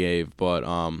that I gave, but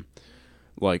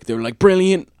like they were like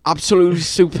brilliant, absolutely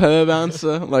superb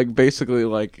answer, like basically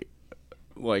like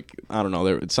I don't know,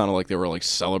 it sounded like they were like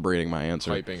celebrating my answer,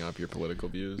 hyping up your political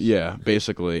views. Yeah,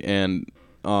 basically, and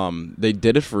they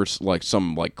did it for like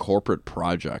some like corporate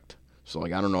project. So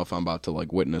like I don't know if I'm about to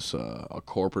like witness a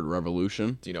corporate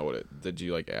revolution. Do you know did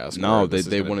you like ask? No,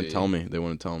 they wouldn't tell me. They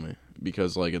wouldn't tell me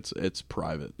because like it's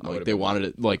private. Like they wanted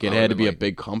it like it had to be a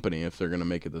big company if they're gonna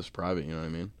make it this private. You know what I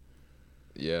mean?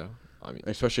 Yeah, I mean,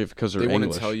 especially because they're English. English.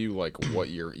 Wouldn't tell you like what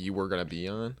you were gonna be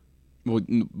on.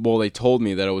 Well, they told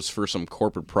me that it was for some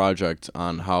corporate project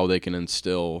on how they can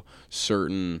instill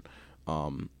certain,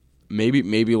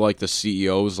 maybe like the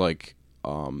CEO's like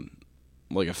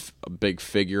a big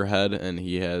figurehead, and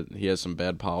he has some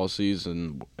bad policies,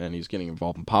 and he's getting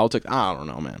involved in politics. I don't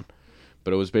know, man,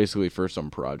 but it was basically for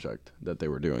some project that they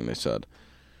were doing. They said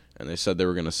they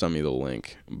were gonna send me the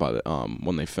link, but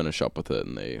when they finish up with it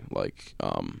and they like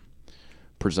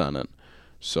present it.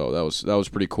 So that was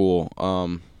pretty cool.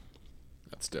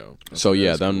 That's dope.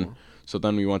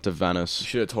 Then we went to Venice. You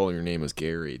should have told him your name was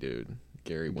Gary, dude.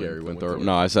 Gary Winthorpe.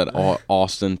 No, I said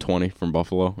Austin 20 from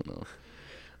Buffalo.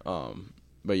 No.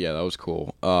 But yeah, that was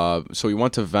cool. So we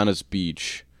went to Venice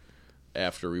Beach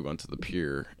after we went to the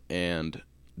pier, and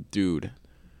dude,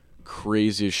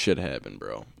 craziest shit happened,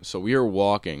 bro. So we were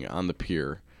walking on the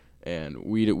pier, and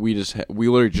we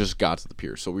literally just got to the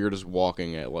pier. So we were just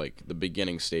walking at like the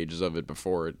beginning stages of it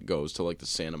before it goes to like the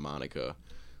Santa Monica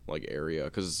like area,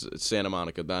 because it's Santa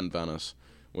Monica then Venice,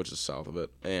 which is south of it.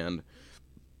 And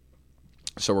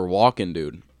so we're walking,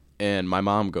 dude, and my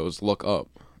mom goes, look up,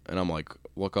 and I'm like,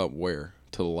 look up where?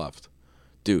 To the left.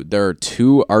 Dude, there are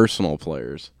 2 Arsenal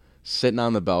players sitting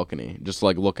on the balcony just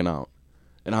like looking out,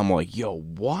 and I'm like, yo,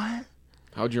 what?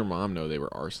 How'd your mom know they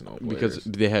were Arsenal players? Because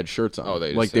they had shirts on. Oh,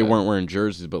 they weren't wearing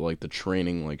jerseys, but like the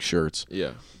training like shirts.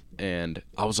 Yeah. And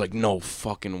I was like, no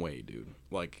fucking way, dude.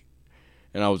 Like,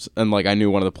 and I knew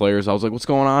one of the players. I was like, what's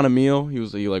going on, Emil?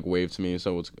 He like waved to me.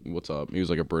 So what's up? He was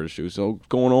like a British dude. So what's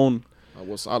going on?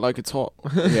 I like to talk.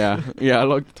 yeah, I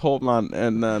like to talk, man.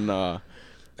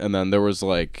 And then there were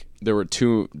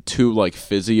two like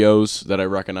physios that I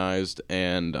recognized,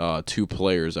 and 2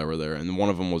 players that were there, and one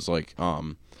of them was like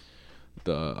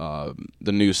the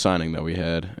new signing that we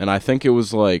had, and I think it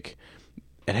was like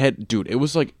it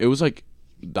was like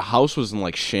the house was in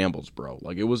like shambles, bro.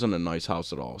 Like it wasn't a nice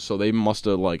house at all. So they must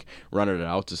have like rented it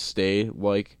out to stay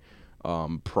like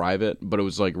private, but it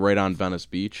was like right on Venice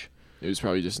Beach. It was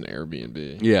probably just an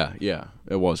Airbnb. Yeah,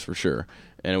 it was for sure.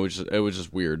 And it was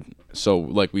just weird. So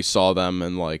like we saw them,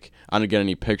 and like I didn't get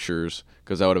any pictures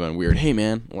because that would have been weird. Hey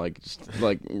man, like just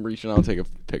like reaching out to take a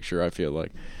picture, I feel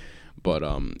like. But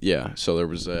yeah, so there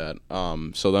was that.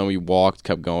 So then we walked,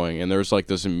 kept going, and there's like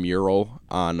this mural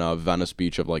on Venice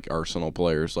Beach of like Arsenal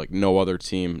players, like no other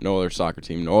team, no other soccer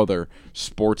team, no other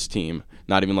sports team,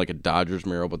 not even like a Dodgers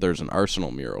mural, but there's an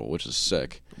Arsenal mural, which is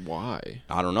sick. Why?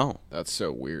 I don't know. That's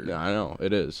so weird. Yeah, I know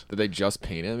it is. Did they just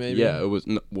paint it? Maybe. Yeah, it was.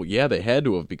 Well, yeah, they had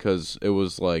to have because it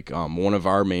was like one of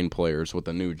our main players with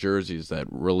the new jerseys that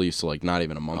released like not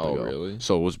even a month ago. Oh, really?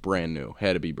 So it was brand new.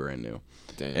 Had to be brand new.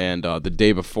 Damn. And the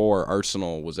day before,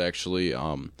 Arsenal was actually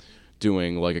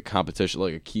doing like a competition,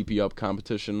 like a keep you up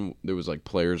competition. There was like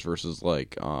players versus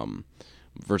like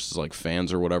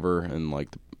fans or whatever, and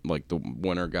like the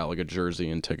winner got like a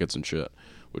jersey and tickets and shit,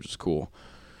 which is cool.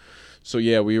 So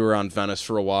yeah, we were on Venice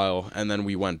for a while, and then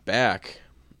we went back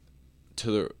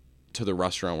to the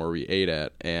restaurant where we ate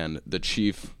at, and the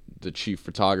chief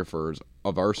photographer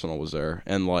of Arsenal was there,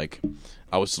 and like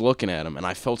I was looking at him, and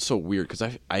I felt so weird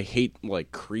because I hate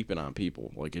like creeping on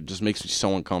people. Like it just makes me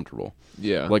so uncomfortable.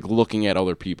 Yeah. Like looking at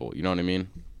other people, you know what I mean?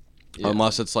 Yeah.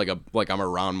 Unless it's like I'm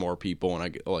around more people and I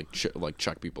get, like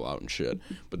check people out and shit.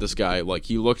 But this guy, like,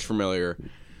 he looked familiar.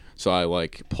 So I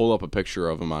like pulled up a picture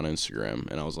of him on Instagram,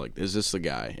 and I was like, "Is this the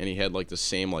guy?" And he had like the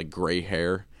same like gray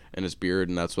hair and his beard,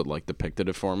 and that's what like depicted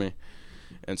it for me.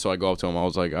 And so I go up to him. I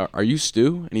was like, "Are you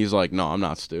Stu?" And he's like, "No, I'm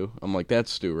not Stu." I'm like, "That's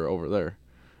Stu right over there."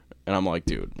 And I'm like,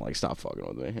 "Dude, like, stop fucking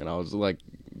with me." And I was like,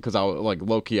 because I was like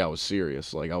low key, I was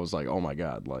serious. Like I was like, "Oh my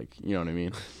god," like, you know what I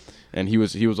mean? And he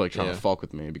was like trying to fuck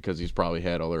with me because he's probably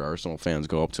had other Arsenal fans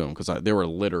go up to him because they were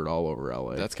littered all over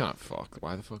LA. That's kind of fucked.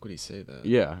 Why the fuck would he say that?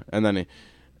 Yeah, and then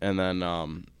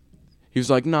he was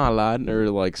like, "Nah, lad,"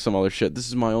 or like some other shit. "This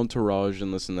is my entourage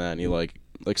and this and that." And he like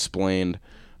explained,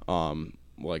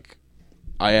 like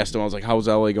I asked him, I was like, "How's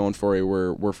LA going for you?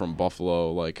 We're from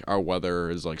Buffalo. Like our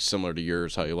weather is like similar to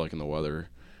yours. How you liking the weather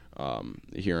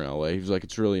here in LA?" He was like,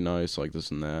 "It's really nice, like this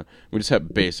and that." We just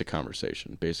had basic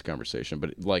conversation,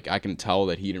 but like I can tell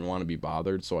that he didn't want to be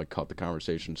bothered, so I cut the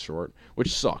conversation short,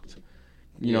 which sucked.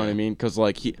 You know what I mean? Because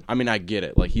like I get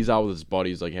it. Like he's out with his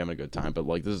buddies, like having a good time. But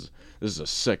like this is a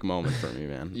sick moment for me,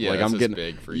 man. Yeah, like this I'm is getting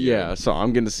big for you. Yeah, so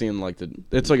I'm getting to see him like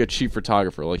it's like a chief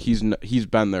photographer. Like he's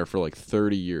been there for like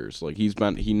 30 years. Like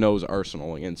he knows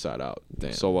Arsenal like inside out.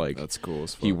 Damn, so like that's cool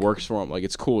as fuck. He works for him. Like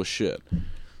it's cool as shit.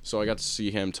 So I got to see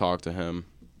him, talk to him.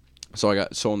 So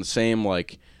in the same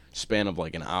like span of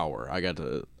like an hour, I got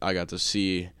to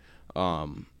see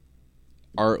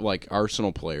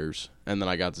Arsenal players, and then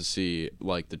I got to see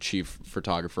like the chief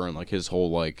photographer and like his whole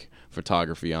like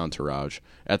photography entourage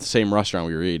at the same restaurant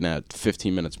we were eating at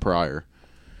 15 minutes prior.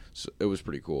 So it was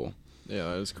pretty cool. Yeah,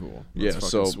 that is cool. That's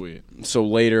fucking sweet. So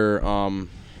later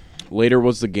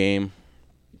was the game.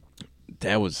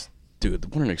 That was, dude,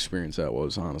 what an experience that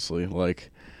was, honestly. Like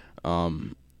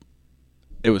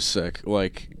it was sick.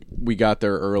 Like we got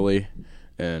there early.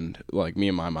 And like me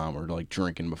and my mom were like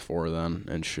drinking before then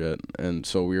and shit, and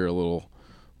so we were a little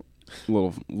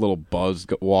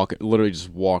buzzed, literally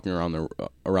just walking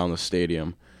around the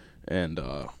stadium, and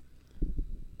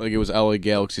like it was LA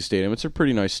Galaxy Stadium. It's a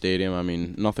pretty nice stadium. I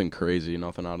mean, nothing crazy,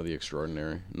 nothing out of the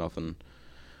extraordinary, nothing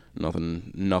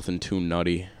too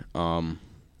nutty.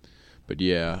 But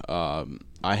yeah,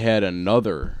 I had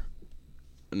another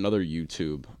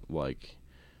YouTube like.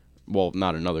 Well,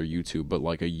 not another YouTube, but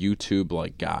like a YouTube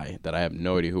like guy that I have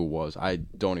no idea who it was. I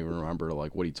don't even remember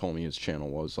like what he told me his channel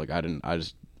was. Like I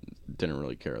just didn't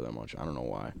really care that much. I don't know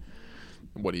why.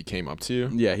 What, he came up to you?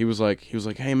 Yeah, he was like,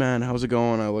 "Hey man, how's it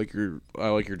going? I like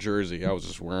your jersey." I was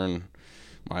just wearing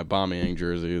my Aubameyang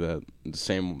jersey, that the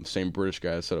same British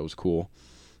guy said it was cool.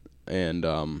 And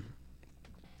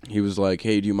he was like,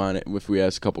 "Hey, do you mind if we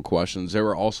ask a couple questions?" They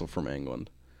were also from England.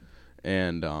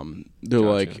 And they're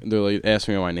like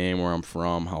asking me my name, where I'm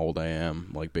from, how old I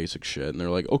am, like basic shit. And they're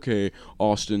like, "Okay,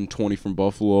 Austin, 20 from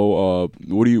Buffalo.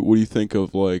 What do you think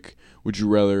of, like, would you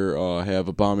rather have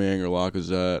Aubameyang or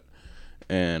Lacazette?"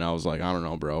 And I was like, "I don't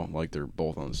know, bro. Like they're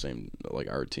both on the same like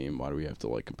our team. Why do we have to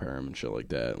like compare them and shit like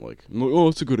that?" And, like, I'm like, "Oh,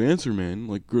 it's a good answer, man.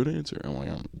 Like good answer." I'm like,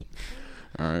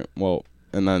 "All right, well."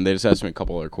 And then they just asked me a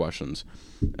couple other questions,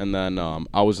 and then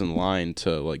I was in line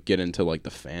to like get into like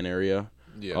the fan area.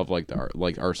 Yeah. Of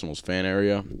like Arsenal's fan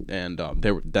area, and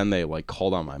they like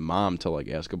called on my mom to like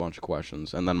ask a bunch of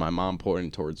questions, and then my mom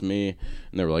pointed towards me,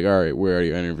 and they were like, "All right, we already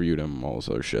interviewed him," all this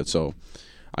other shit. So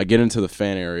I get into the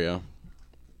fan area,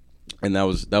 and that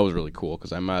was really cool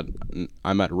because I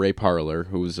met Ray Parler,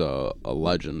 who's a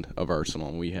legend of Arsenal,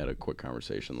 and we had a quick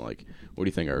conversation like, "What do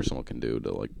you think Arsenal can do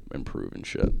to like improve and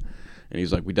shit?" And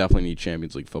he's like, "We definitely need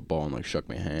Champions League football," and like shook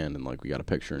my hand, and like we got a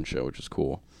picture and shit, which is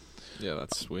cool. Yeah,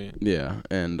 that's sweet. Yeah,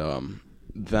 and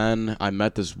then I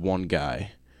met this one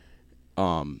guy.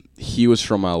 He was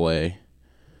from LA,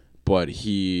 but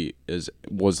he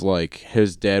was like,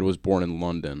 his dad was born in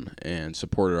London and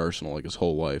supported Arsenal like his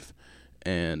whole life.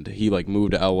 And he like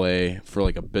moved to LA for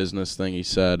like a business thing, he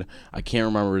said. I can't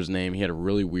remember his name. He had a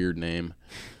really weird name.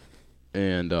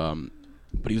 And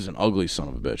but he was an ugly son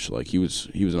of a bitch. Like he was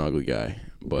an ugly guy,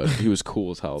 but he was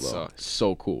cool as hell though. Sucks.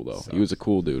 So cool though. Sucks. He was a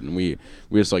cool dude, and we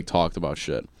just like talked about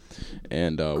shit.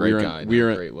 And great guy,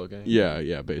 great looking.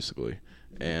 Yeah, basically.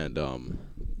 And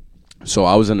so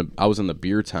I was in the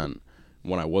beer tent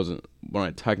when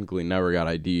I technically never got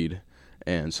ID'd,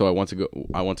 and so I went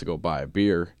to go buy a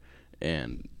beer,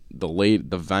 and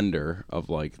the vendor of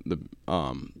like the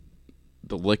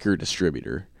liquor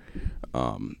distributor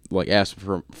like asked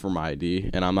for my ID,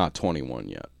 and I'm not 21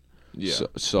 yet. Yeah.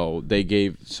 So they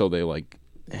gave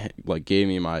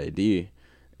me my ID,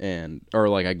 or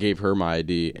like I gave her my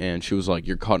ID, and she was like,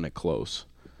 "You're cutting it close,"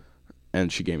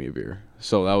 and she gave me a beer.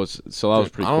 So that was pretty.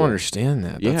 I don't cool. understand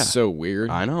that. That's so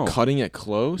weird. I know. Cutting it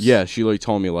close. Yeah, she like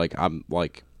told me like I'm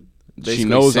like. Basically she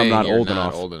knows I'm saying not you're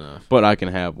old enough, but I can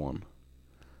have one.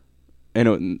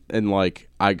 And like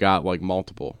I got like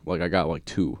multiple, like I got like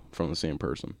 2 from the same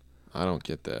person. I don't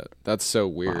get that. That's so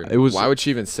weird. Why would she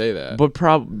even say that? But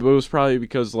it was probably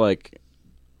because like,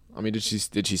 I mean, did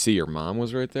she see your mom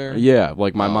was right there? Yeah,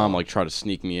 like my mom like tried to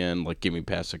sneak me in, like give me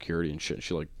past security and shit.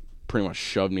 She like pretty much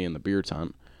shoved me in the beer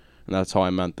tent, and that's how I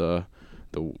met the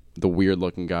weird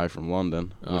looking guy from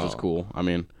London, which is cool. I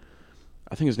mean,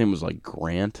 I think his name was like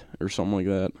Grant or something like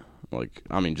that. Like,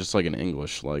 I mean, just like an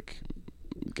English like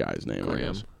guy's name. Graham. I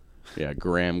guess. Yeah,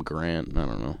 Grant. I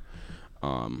don't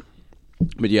know.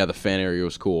 But yeah, the fan area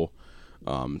was cool.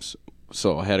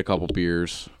 So I had a couple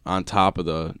beers on top of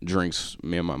the drinks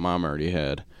me and my mom already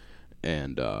had,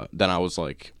 and then I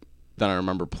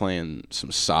remember playing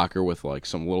some soccer with like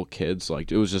some little kids.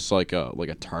 Like it was just like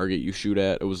a target you shoot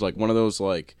at. It was like one of those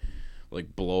like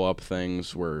blow up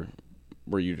things where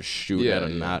you just shoot at a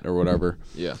net or whatever.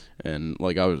 Yeah. And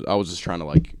like I was just trying to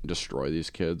like destroy these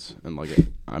kids, and like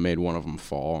I made one of them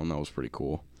fall, and that was pretty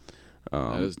cool.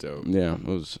 That is dope. Yeah, it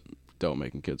was dope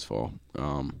making kids fall.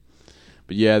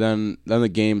 But yeah, then the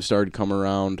game started coming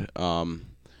around.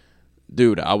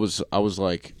 Dude, I was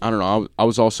like, I don't know, I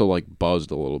was also like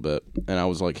buzzed a little bit, and I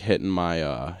was like hitting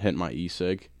my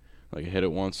e-cig. Like I hit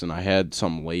it once, and I had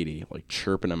some lady like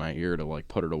chirping in my ear to like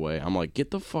put it away. I'm like,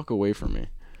 get the fuck away from me.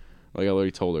 Like I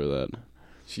literally told her that.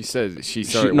 She said she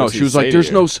started. She was like, "There's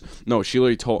no." No, she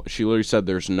literally said,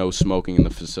 "There's no smoking in the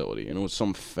facility," and it was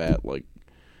some fat like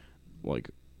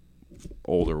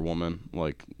older woman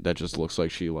like that just looks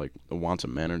like she like wants a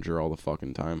manager all the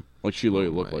fucking time. Like she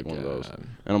literally looked like one of those,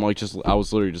 and I'm like, I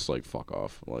was literally just like, "Fuck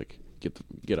off!" Like get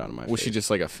out of my face. Was she just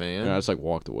like a fan? And I just like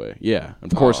walked away. Yeah,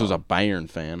 of course it was a Bayern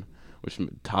fan, which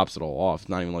tops it all off. It's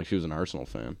not even like she was an Arsenal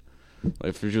fan. Like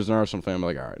if she was an Arsenal fan, I'm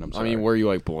like, all right, I'm sorry. I mean, were you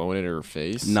like blowing it in her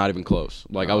face? Not even close.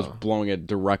 Like I was blowing it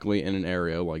directly in an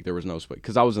area like there was no space,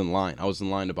 because I was in line. I was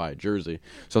in line to buy a jersey,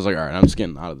 so I was like, all right, I'm just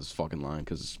getting out of this fucking line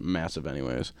because it's massive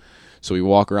anyways. So we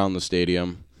walk around the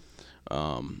stadium.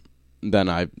 Then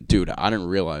I didn't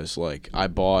realize like I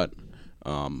bought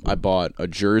a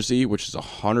jersey, which is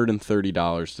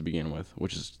 $130 to begin with,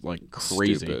 which is like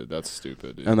crazy. Stupid. That's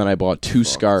stupid, dude. And then I bought 2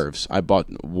 scarves. I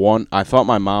bought one. I thought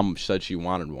my mom said she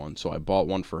wanted one, so I bought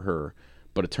one for her.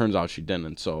 But it turns out she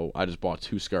didn't, so I just bought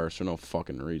 2 scarves for no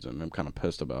fucking reason. I'm kind of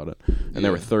pissed about it. And they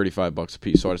were $35 a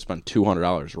piece, so I just spent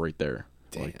 $200 right there.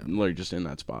 Damn. Like literally just in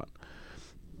that spot.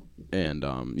 And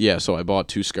so I bought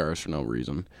 2 scarves for no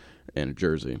reason and a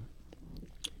jersey.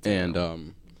 Damn.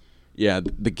 And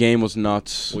the game was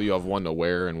nuts. Well, you have one to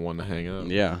wear and one to hang up.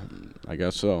 Yeah, I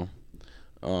guess so.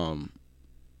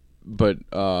 But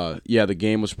the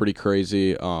game was pretty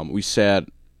crazy. We sat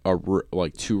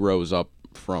 2 rows up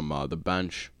from the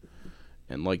bench,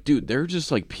 and like, dude, there were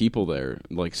just like people there,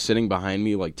 like sitting behind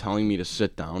me, like telling me to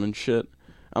sit down and shit.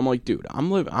 I'm like, dude,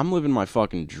 I'm living my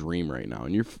fucking dream right now,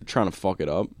 and you're trying to fuck it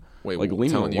up. Wait, like,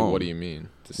 leave me alone. You, what do you mean?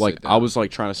 Like, I was like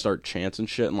trying to start chants and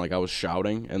shit, and like I was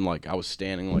shouting, and like I was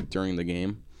standing like during the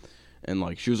game, and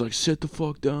like she was like, sit the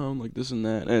fuck down, like this and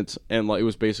that, and like it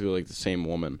was basically like the same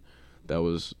woman that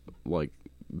was like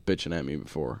bitching at me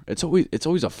before. It's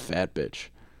always a fat bitch,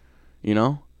 you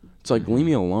know? It's like, leave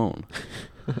me alone.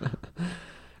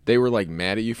 They were like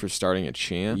mad at you for starting a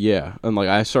chant? Yeah, and like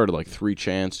I started like 3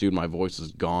 chants, dude. My voice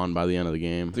is gone by the end of the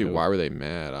game. Dude, why were they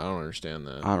mad? I don't understand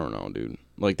that. I don't know, dude.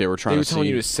 Like they were trying to telling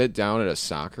you to sit down at a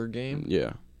soccer game?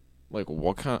 Yeah. Like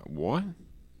what?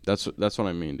 That's what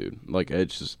I mean, dude. Like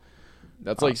it's just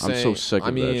that's like saying, I'm so sick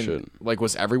of that shit. Like,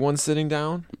 was everyone sitting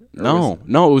down? No,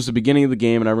 it was the beginning of the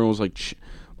game, and everyone was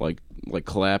like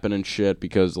clapping and shit,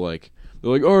 because like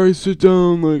They're like, all right, sit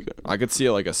down. Like, I could see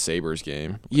it like a Sabres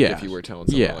game. Yeah. If you were telling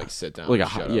someone Yeah. to, like, sit down Like and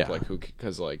a shut yeah. up. Like,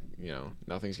 because, like, you know,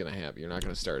 nothing's going to happen. You're not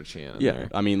going to start a chant. Yeah, There.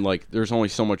 I mean, like, there's only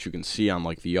so much you can see on,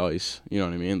 like, the ice. You know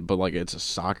what I mean? But, like, it's a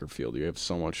soccer field. You have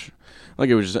so much. Like,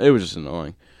 it was just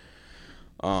annoying.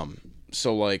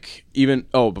 So, like, even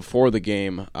before the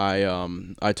game,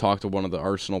 I talked to one of the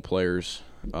Arsenal players,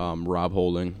 Rob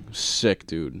Holding. Sick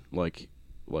dude, like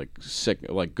sick,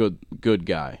 like good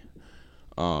guy.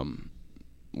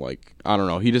 Like, I don't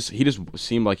know, he just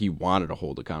seemed like he wanted to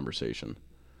hold a conversation.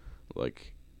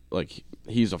 Like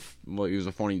he was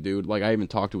a funny dude. Like, I even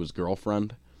talked to his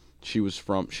girlfriend. She was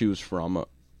from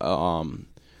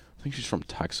I think she's from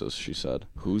Texas, she said.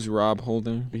 Who's Rob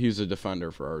Holding? He's a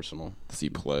defender for Arsenal. Does he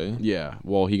play? Yeah.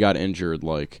 Well, he got injured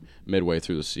like midway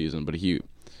through the season, but he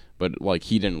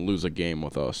didn't lose a game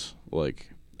with us,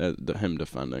 like him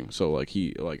defending. So like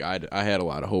I had a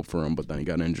lot of hope for him, but then he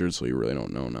got injured, so you really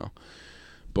don't know now.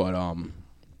 But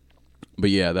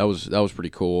yeah, that was pretty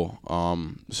cool.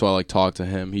 So I like talked to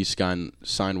him. He signed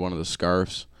one of the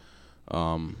scarves.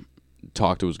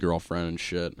 Talked to his girlfriend and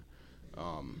shit.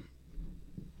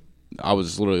 I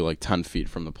was literally like 10 feet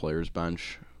from the players'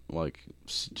 bench. Like,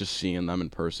 just seeing them in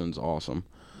person is awesome.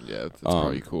 Yeah, that's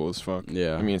probably cool as fuck.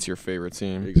 Yeah. I mean, it's your favorite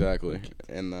team. Exactly.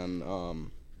 And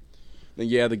then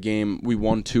the game, we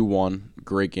won 2-1.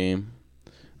 Great game.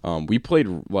 We played,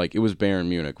 like, it was Bayern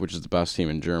Munich, which is the best team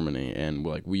in Germany, and,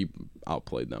 like, we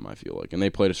outplayed them, I feel like. And they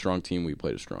played a strong team, we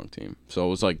played a strong team. So it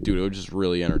was like, dude, it was just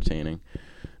really entertaining.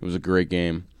 It was a great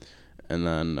game. And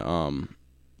then,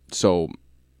 so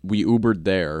we Ubered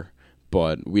there,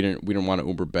 but we didn't want to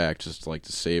Uber back just like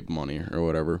to save money or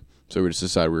whatever. So we just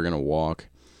decided we were gonna walk.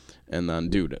 And then,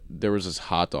 dude, there was this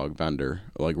hot dog vendor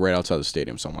like right outside the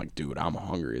stadium. So I'm like, dude, I'm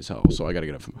hungry as hell, so I gotta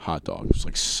get a hot dog. It was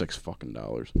like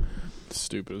 $6.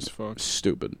 Stupid as fuck.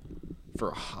 Stupid For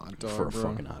a hot dog, for a bro.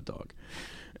 fucking hot dog.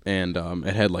 And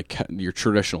it had like your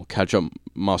traditional ketchup,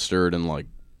 mustard, and like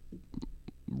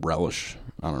relish.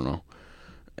 I don't know.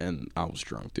 And I was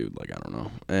drunk, dude. Like, I don't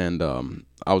know. And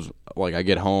I was like, I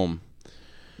get home.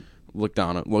 Look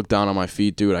down on my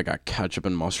feet, dude. I got ketchup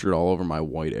and mustard all over my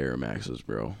white Air Maxes,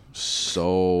 bro.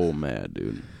 So mad,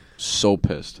 dude. So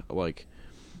pissed. Like,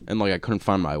 and like I couldn't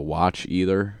find my watch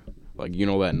either. Like, you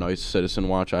know that nice Citizen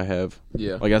watch I have?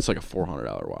 Yeah. Like, that's like a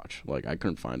 $400 watch. Like, I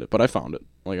couldn't find it, but I found it.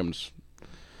 Like, I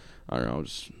don't know. I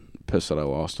was pissed that I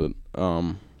lost it.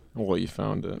 Well, you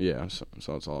found it. Yeah. So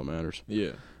that's all that matters.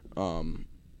 Yeah.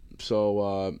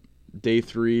 So day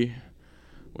 3,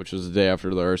 which was the day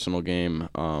after the Arsenal game,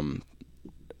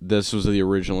 this was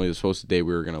originally the supposed day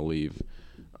we were going to leave,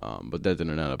 but that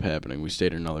didn't end up happening. We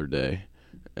stayed another day,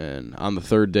 and on the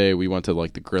third day we went to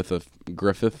like the Griffith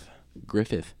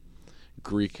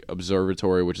Greek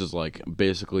Observatory, which is like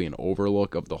basically an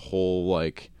overlook of the whole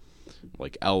like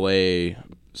LA,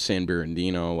 San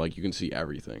Bernardino. Like, you can see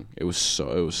everything. It was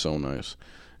so nice.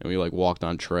 And we like walked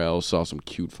on trails, saw some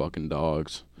cute fucking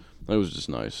dogs. It was just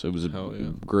nice. It was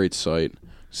a great sight.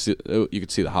 You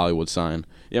could see the Hollywood sign.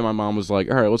 Yeah, my mom was like,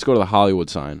 all right, let's go to the Hollywood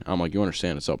sign. I'm like, you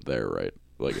understand it's up there, right?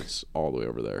 Like, it's all the way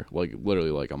over there. Like, literally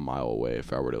like a mile away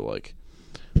if I were to like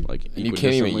you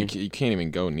can't even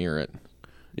go near it.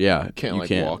 Yeah, you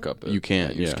can't walk up it. You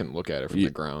can't. You just can look at it from the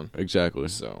ground. Exactly.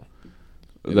 So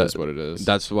that's what it is.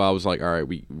 That's why I was like, all right,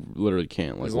 we literally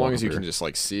can't. Like, as long as you can just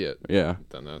like see it. Yeah.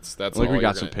 Then that's like, we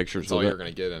got some pictures. That's all you're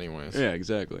gonna get anyways. Yeah,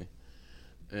 exactly.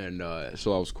 And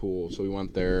so that was cool. So we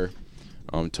went there,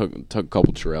 took a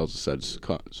couple trails,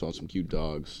 saw some cute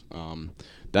dogs.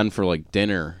 Then for like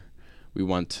dinner, we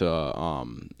went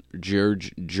to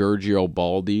Giorgio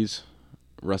Baldi's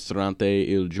Ristorante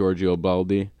Il Giorgio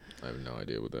Baldi. I have no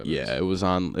idea what that is. Yeah, it was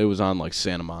on like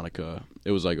Santa Monica.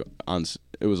 It was like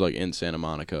in Santa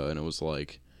Monica, and it was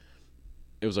like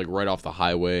right off the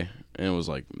highway, and it was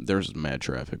like there's mad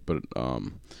traffic, but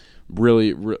really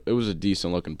it was a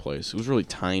decent looking place. It was really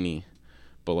tiny,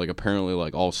 but like apparently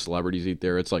like all celebrities eat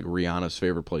there. It's like Rihanna's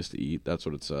favorite place to eat. That's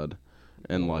what it said.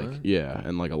 And like, yeah,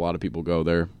 and like a lot of people go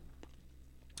there.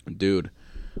 Dude,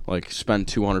 like spend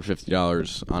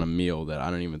 $250 on a meal that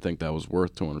I don't even think that was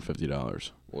worth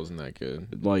 $250. Wasn't that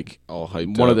good? Like, all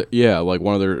hyped one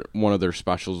up. One of their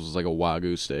specials was like a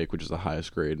Wagyu steak, which is the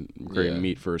highest grade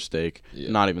meat for a steak.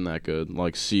 Yeah. Not even that good.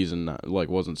 Like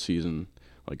wasn't seasoned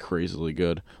like crazily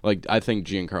good. Like, I think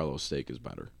Giancarlo's steak is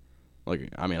better. Like,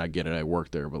 I mean, I get it. I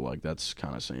work there, but like that's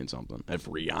kind of saying something. If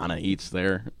Rihanna eats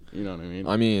there, you know what I mean?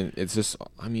 I mean, it's just.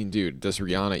 I mean, dude, does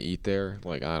Rihanna eat there?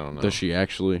 Like, I don't know. Does she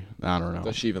actually? I don't know.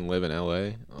 Does she even live in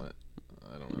L.A.?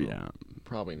 I don't know. Yeah.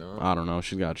 Probably not. I don't know.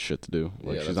 She's got shit to do.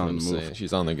 Like, yeah, she's on the move.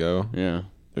 She's on the go. Yeah.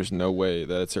 There's no way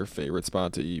that it's her favorite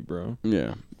spot to eat, bro.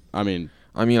 Yeah. I mean,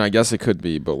 I mean, I guess it could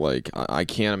be, but like, I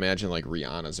can't imagine like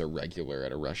Rihanna's a regular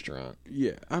at a restaurant.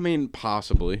 Yeah, I mean,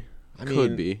 possibly.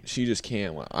 Could be. She just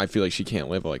can't. I feel like she can't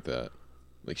live like that.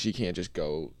 Like, she can't just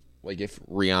go. Like, if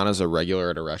Rihanna's a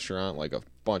regular at a restaurant, like, a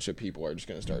bunch of people are just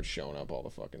gonna start showing up all the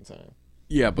fucking time.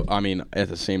 Yeah, but I mean, at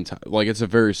the same time, like, it's a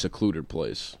very secluded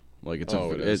place. Like,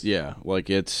 it's yeah, like,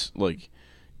 it's like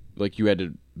you had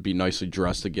to be nicely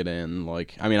dressed to get in.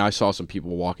 Like, I mean, I saw some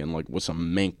people walking like with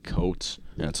some mink coats,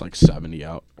 and it's like 70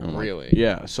 out. Really? Like,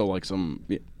 yeah. So like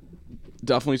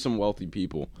definitely some wealthy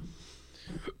people.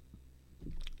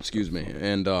 Excuse me.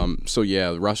 And so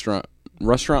yeah, the restaurant,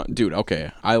 dude.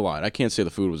 Okay, I lied. I can't say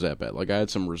the food was that bad. Like, I had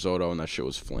some risotto, and that shit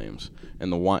was flames.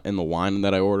 And the wine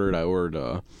that I ordered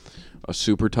a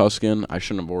Super Tuscan. I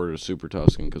shouldn't have ordered a Super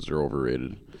Tuscan because they're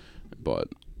overrated, but.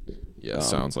 Yeah,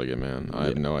 sounds like it, man. I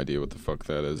have no idea what the fuck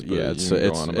that is. But yeah,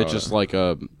 it's just like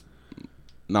a,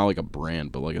 not like a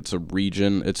brand, but like it's a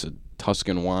region. It's a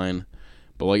Tuscan wine,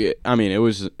 but like it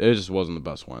just wasn't the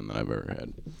best wine that I've ever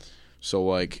had.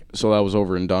 So that was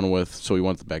over and done with. So we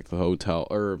went back to the hotel,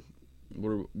 or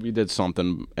we did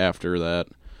something after that.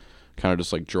 Kind of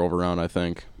just like drove around, I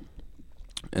think,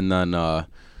 and then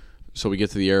so we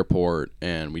get to the airport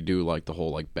and we do like the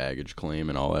whole like baggage claim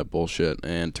and all that bullshit.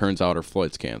 And turns out our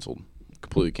flight's canceled.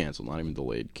 Completely canceled, not even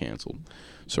delayed, canceled.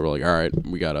 So we're like, all right,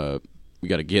 we gotta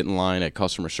get in line at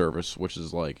customer service, which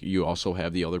is like, you also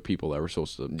have the other people that were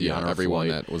supposed to be on our everyone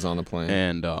flight. that was on the plane.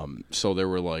 And so there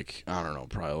were like, I don't know,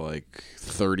 probably like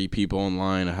 30 people in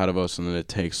line ahead of us, and then it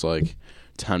takes like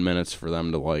 10 minutes for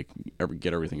them to like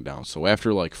get everything down. So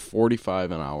after 45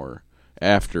 minutes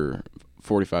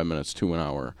to an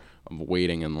hour of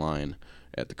waiting in line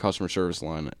at the customer service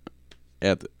line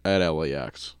at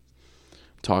LAX,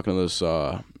 talking to this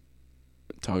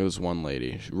one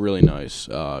lady. She's really nice.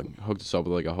 Hooked us up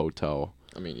with like a hotel.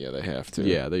 I mean, yeah, they have to.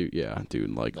 Yeah,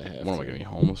 dude. Like, what am I gonna be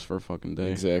homeless for a fucking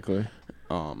day? Exactly.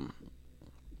 So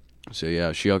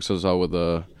yeah, she hooks us up with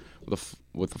a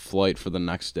flight for the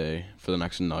next day, for the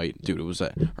next night, dude. Our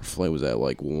flight was at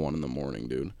like 1 a.m,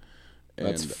 dude.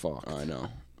 That's fucked. I know.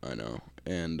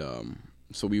 And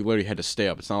so we literally had to stay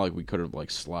up. It's not like we could have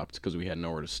like slept because we had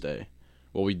nowhere to stay.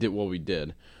 Well, we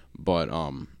did. But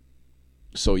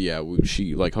so yeah,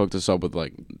 she like hooked us up with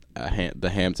like the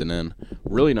Hampton Inn,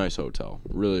 really nice hotel,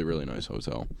 really really nice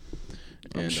hotel.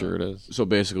 I'm sure it is. So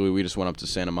basically, we just went up to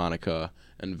Santa Monica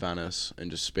and Venice and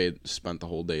just spent the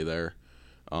whole day there.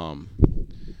 Saw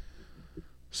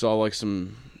like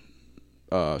some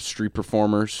street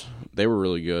performers. They were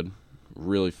really good,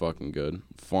 really fucking good,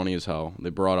 funny as hell. They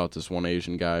brought out this one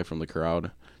Asian guy from the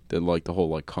crowd. Did like the whole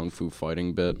like kung fu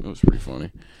fighting bit. It was pretty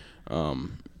funny.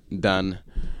 Then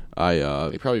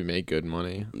they probably make good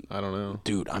money. I don't know,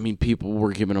 dude. I mean, people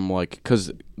were giving them like,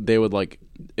 because they would like,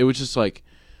 it was just like,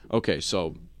 okay,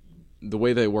 so the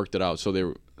way they worked it out, so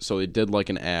they did like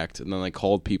an act, and then they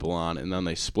called people on, and then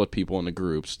they split people into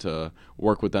groups to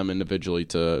work with them individually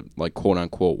to like quote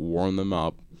unquote warm them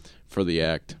up for the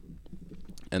act,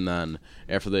 and then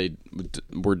after they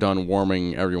were done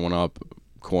warming everyone up,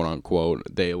 quote unquote,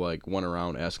 they like went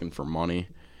around asking for money.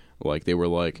 Like, they were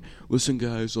like, listen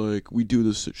guys, like, we do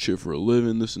this shit for a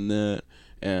living, this and that,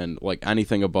 and like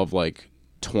anything above like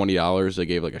 $20 they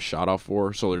gave like a shout out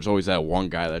for. So there's always that one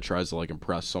guy that tries to like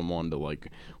impress someone to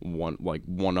like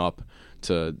one up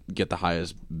to get the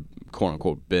highest quote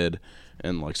unquote bid,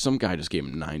 and like some guy just gave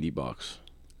him $90.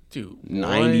 Dude,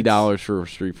 $90 for a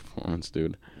street performance,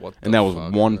 dude. And that was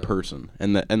one person.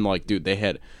 And like, dude, they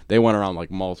went around like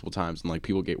multiple times, and like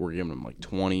people were giving them like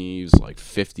 20s, like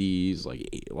 50s,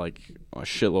 like a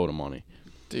shitload of money.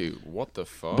 Dude, what the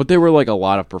fuck? But they were like a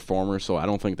lot of performers, so I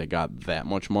don't think they got that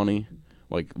much money.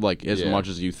 Like as much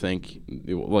as you think.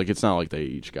 Like, it's not like they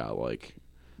each got like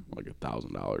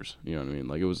 $1,000. You know what I mean?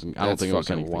 Like, it was. I don't think it was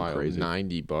anything wild. crazy.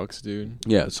 $90, dude.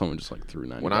 Yeah, someone just like threw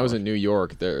 $90. When I was in New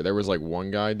York, there was like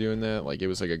one guy doing that. Like, it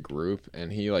was like a group,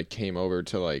 and he like came over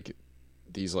to like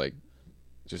these like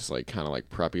just like kind of like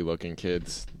preppy looking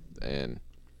kids, and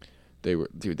he was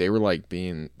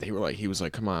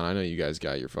like, come on, I know you guys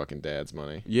got your fucking dad's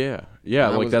money. Yeah,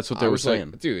 like that's what they were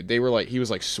saying. Like, dude, he was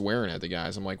like swearing at the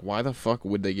guys. I'm like, why the fuck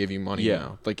would they give you money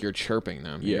now? Like, you're chirping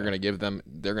them. Yeah. They're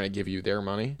gonna give you their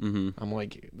money. Mm-hmm. I'm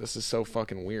like, this is so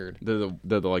fucking weird.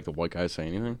 Did like the white guys say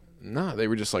anything? Nah, they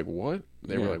were just like, what?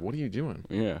 They were like, what are you doing?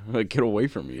 Yeah, like, get away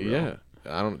from me. Bro.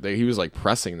 Yeah, he was like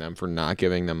pressing them for not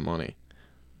giving them money.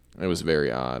 It was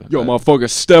very odd. Yo, motherfucker,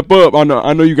 step up! I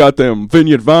know you got them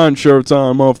Vineyard Vine shirts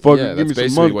on, motherfucker. Yeah, give that's me basically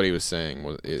some money. What he was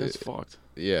saying. That's fucked.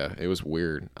 Yeah, it was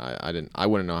weird. I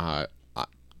wouldn't know how.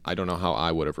 I don't know how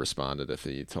I would have responded if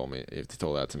he told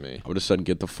that to me. I would have said,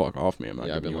 "Get the fuck off me!" I'm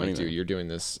not I've been you like, anything. dude, you're doing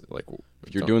this like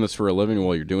If you're doing this for a living,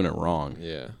 well, you're doing it wrong.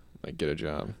 Yeah, like get a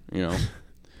job. You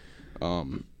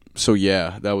know. So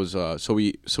yeah, that was so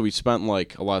we spent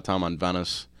like a lot of time on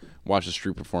Venice, watched the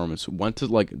street performance. Went to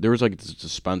like there was like this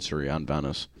dispensary on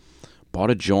Venice. Bought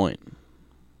a joint.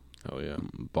 Oh yeah.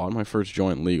 Bought my first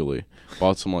joint legally.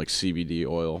 Bought some like CBD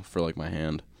oil for like my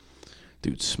hand.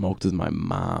 Dude, smoked with my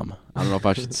mom. I don't know if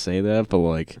I should say that, but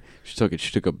like she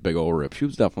took a big old rip. She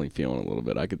was definitely feeling it a little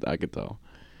bit. I could tell.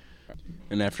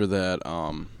 And after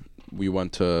that, we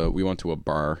went to a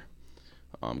bar.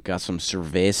 Got some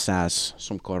cervezas,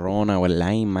 some Corona with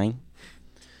lime, man.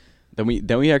 Then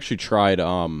we actually tried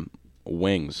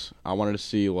wings. I wanted to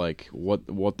see like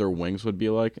what their wings would be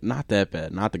like. Not that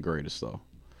bad. Not the greatest though.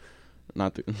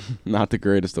 Not the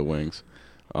greatest of wings.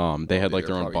 They had like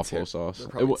their own buffalo sauce. They're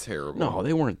probably terrible. No,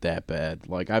 they weren't that bad.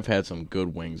 Like I've had some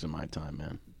good wings in my time,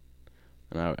 man.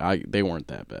 And they weren't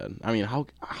that bad. I mean,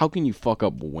 how can you fuck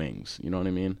up wings? You know what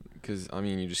I mean? Because I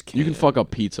mean, you just can't. You can fuck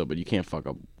up pizza, but you can't fuck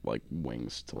up like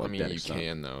wings to like I mean, that you extent.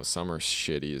 can though. Some are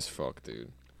shitty as fuck,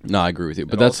 dude. No, I agree with you,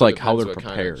 but It that's also like how depends they're what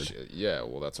prepared. kind of yeah,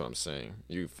 well, that's what I'm saying.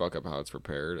 You fuck up how it's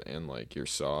prepared and like your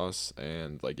sauce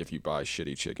and like if you buy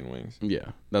shitty chicken wings.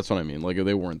 Yeah, that's what I mean. Like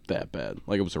they weren't that bad.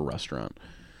 Like it was a restaurant.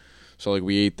 So like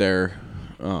we ate there.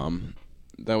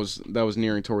 That was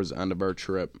nearing towards the end of our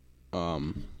trip.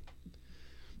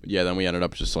 Yeah, then we ended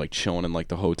up just like chilling in like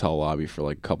the hotel lobby for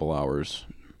like a couple hours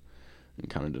and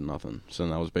kind of did nothing. So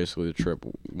then that was basically the trip.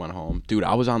 Went home. Dude,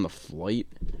 I was on the flight.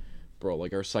 Bro,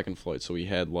 like our second flight, so we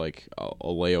had like a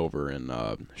layover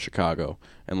in Chicago,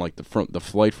 and like the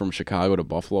flight from Chicago to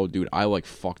Buffalo, dude, I like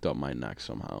fucked up my neck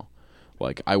somehow.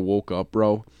 Like I woke up,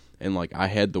 bro, and like I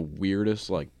had the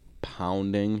weirdest like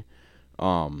pounding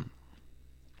headache,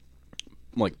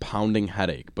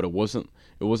 but it wasn't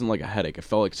like a headache. It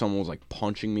felt like someone was like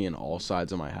punching me in all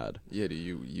sides of my head. Yeah,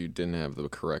 you didn't have the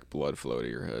correct blood flow to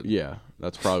your head. Yeah,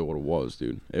 that's probably what it was,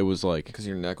 dude. It was like because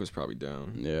your neck was probably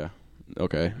down. Yeah.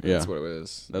 Okay, yeah. That's what it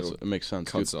is. It makes sense.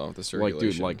 Cuts off the circulation.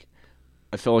 Like, dude, like,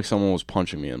 I felt like someone was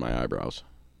punching me in my eyebrows.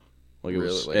 Like,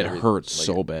 it hurt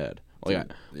so bad.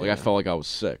 Like, dude, I felt like I was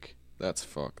sick. That's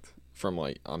fucked. From,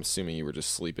 like, I'm assuming you were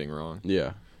just sleeping wrong.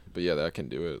 Yeah. But, yeah, that can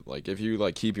do it. Like, if you,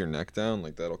 like, keep your neck down,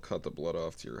 like, that'll cut the blood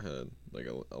off to your head, like,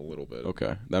 a little bit.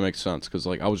 Okay, that makes sense. Because,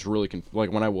 like, I was really,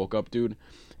 like, when I woke up, dude,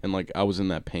 and, like, I was in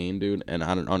that pain, dude, and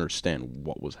I didn't understand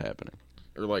what was happening.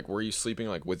 Or like, were you sleeping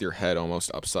like with your head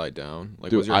almost upside down?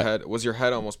 Like, dude, was your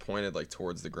head almost pointed like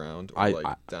towards the ground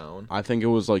or down? I think it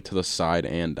was like to the side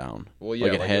and down. Well,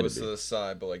 yeah, like it was to the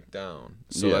side, but like down.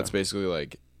 So that's basically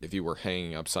like if you were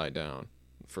hanging upside down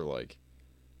for like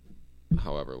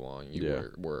however long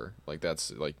you were like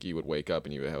that's like you would wake up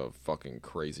and you would have a fucking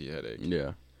crazy headache.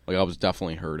 Yeah, like I was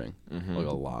definitely hurting, like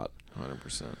a lot.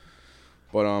 100%.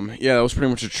 But yeah, that was pretty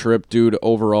much a trip, dude.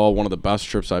 Overall, one of the best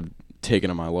trips I've taken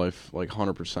in my life, like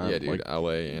 100%. Yeah, dude, like,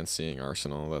 LA and seeing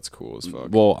Arsenal, that's cool as fuck.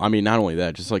 Well, I mean, not only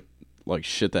that, just like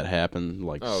shit that happened,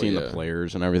 like seeing the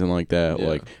players and everything like that,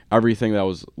 like everything that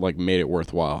was like made it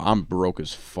worthwhile. I'm broke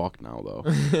as fuck now though.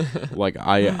 Like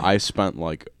I spent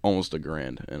like almost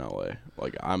 $1,000 in LA.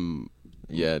 Like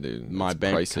dude, my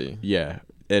bank pricey. Yeah,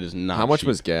 it is not. How much cheap.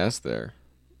 was gas there?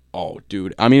 Oh,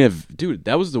 dude. I mean,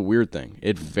 that was the weird thing.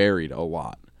 It varied a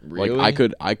lot. Really? Like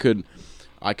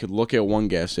I could look at one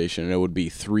gas station and it would be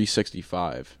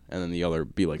 $3.65, and then the other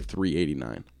be like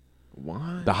 $3.89.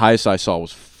 What? The highest I saw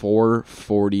was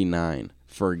 $4.49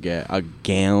 for a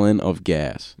gallon of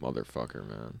gas. Motherfucker,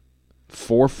 man.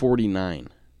 $4.49.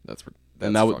 That's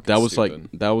and that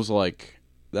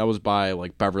was by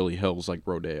like Beverly Hills, like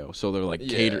Rodeo. So they're like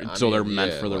catered. So they're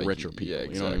meant for the richer people. Yeah,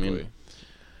 exactly. You know what I mean?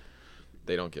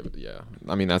 They don't give it. Yeah,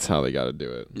 I mean that's how they got to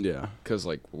do it. Yeah, because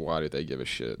like, why do they give a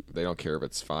shit? They don't care if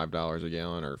it's $5 a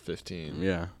gallon or 15.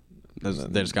 Yeah,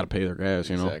 they just got to pay their gas,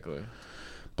 you know. Exactly.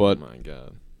 But oh my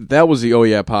god, that was the Oh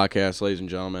Yeah podcast, ladies and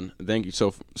gentlemen. Thank you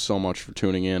so much for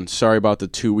tuning in. Sorry about the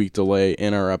 2-week delay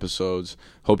in our episodes.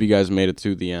 Hope you guys made it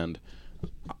to the end.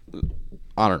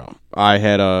 I don't know. I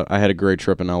had a great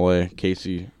trip in LA.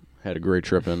 Casey had a great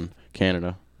trip in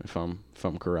Canada, if I'm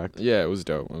correct. Yeah, it was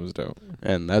dope.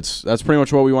 And that's pretty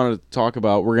much what we wanted to talk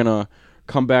about. We're gonna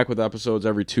come back with episodes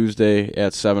every Tuesday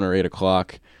at 7 or 8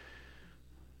 o'clock,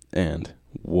 and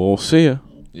we'll see ya.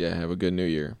 Yeah, have a good New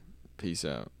Year. Peace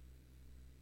out.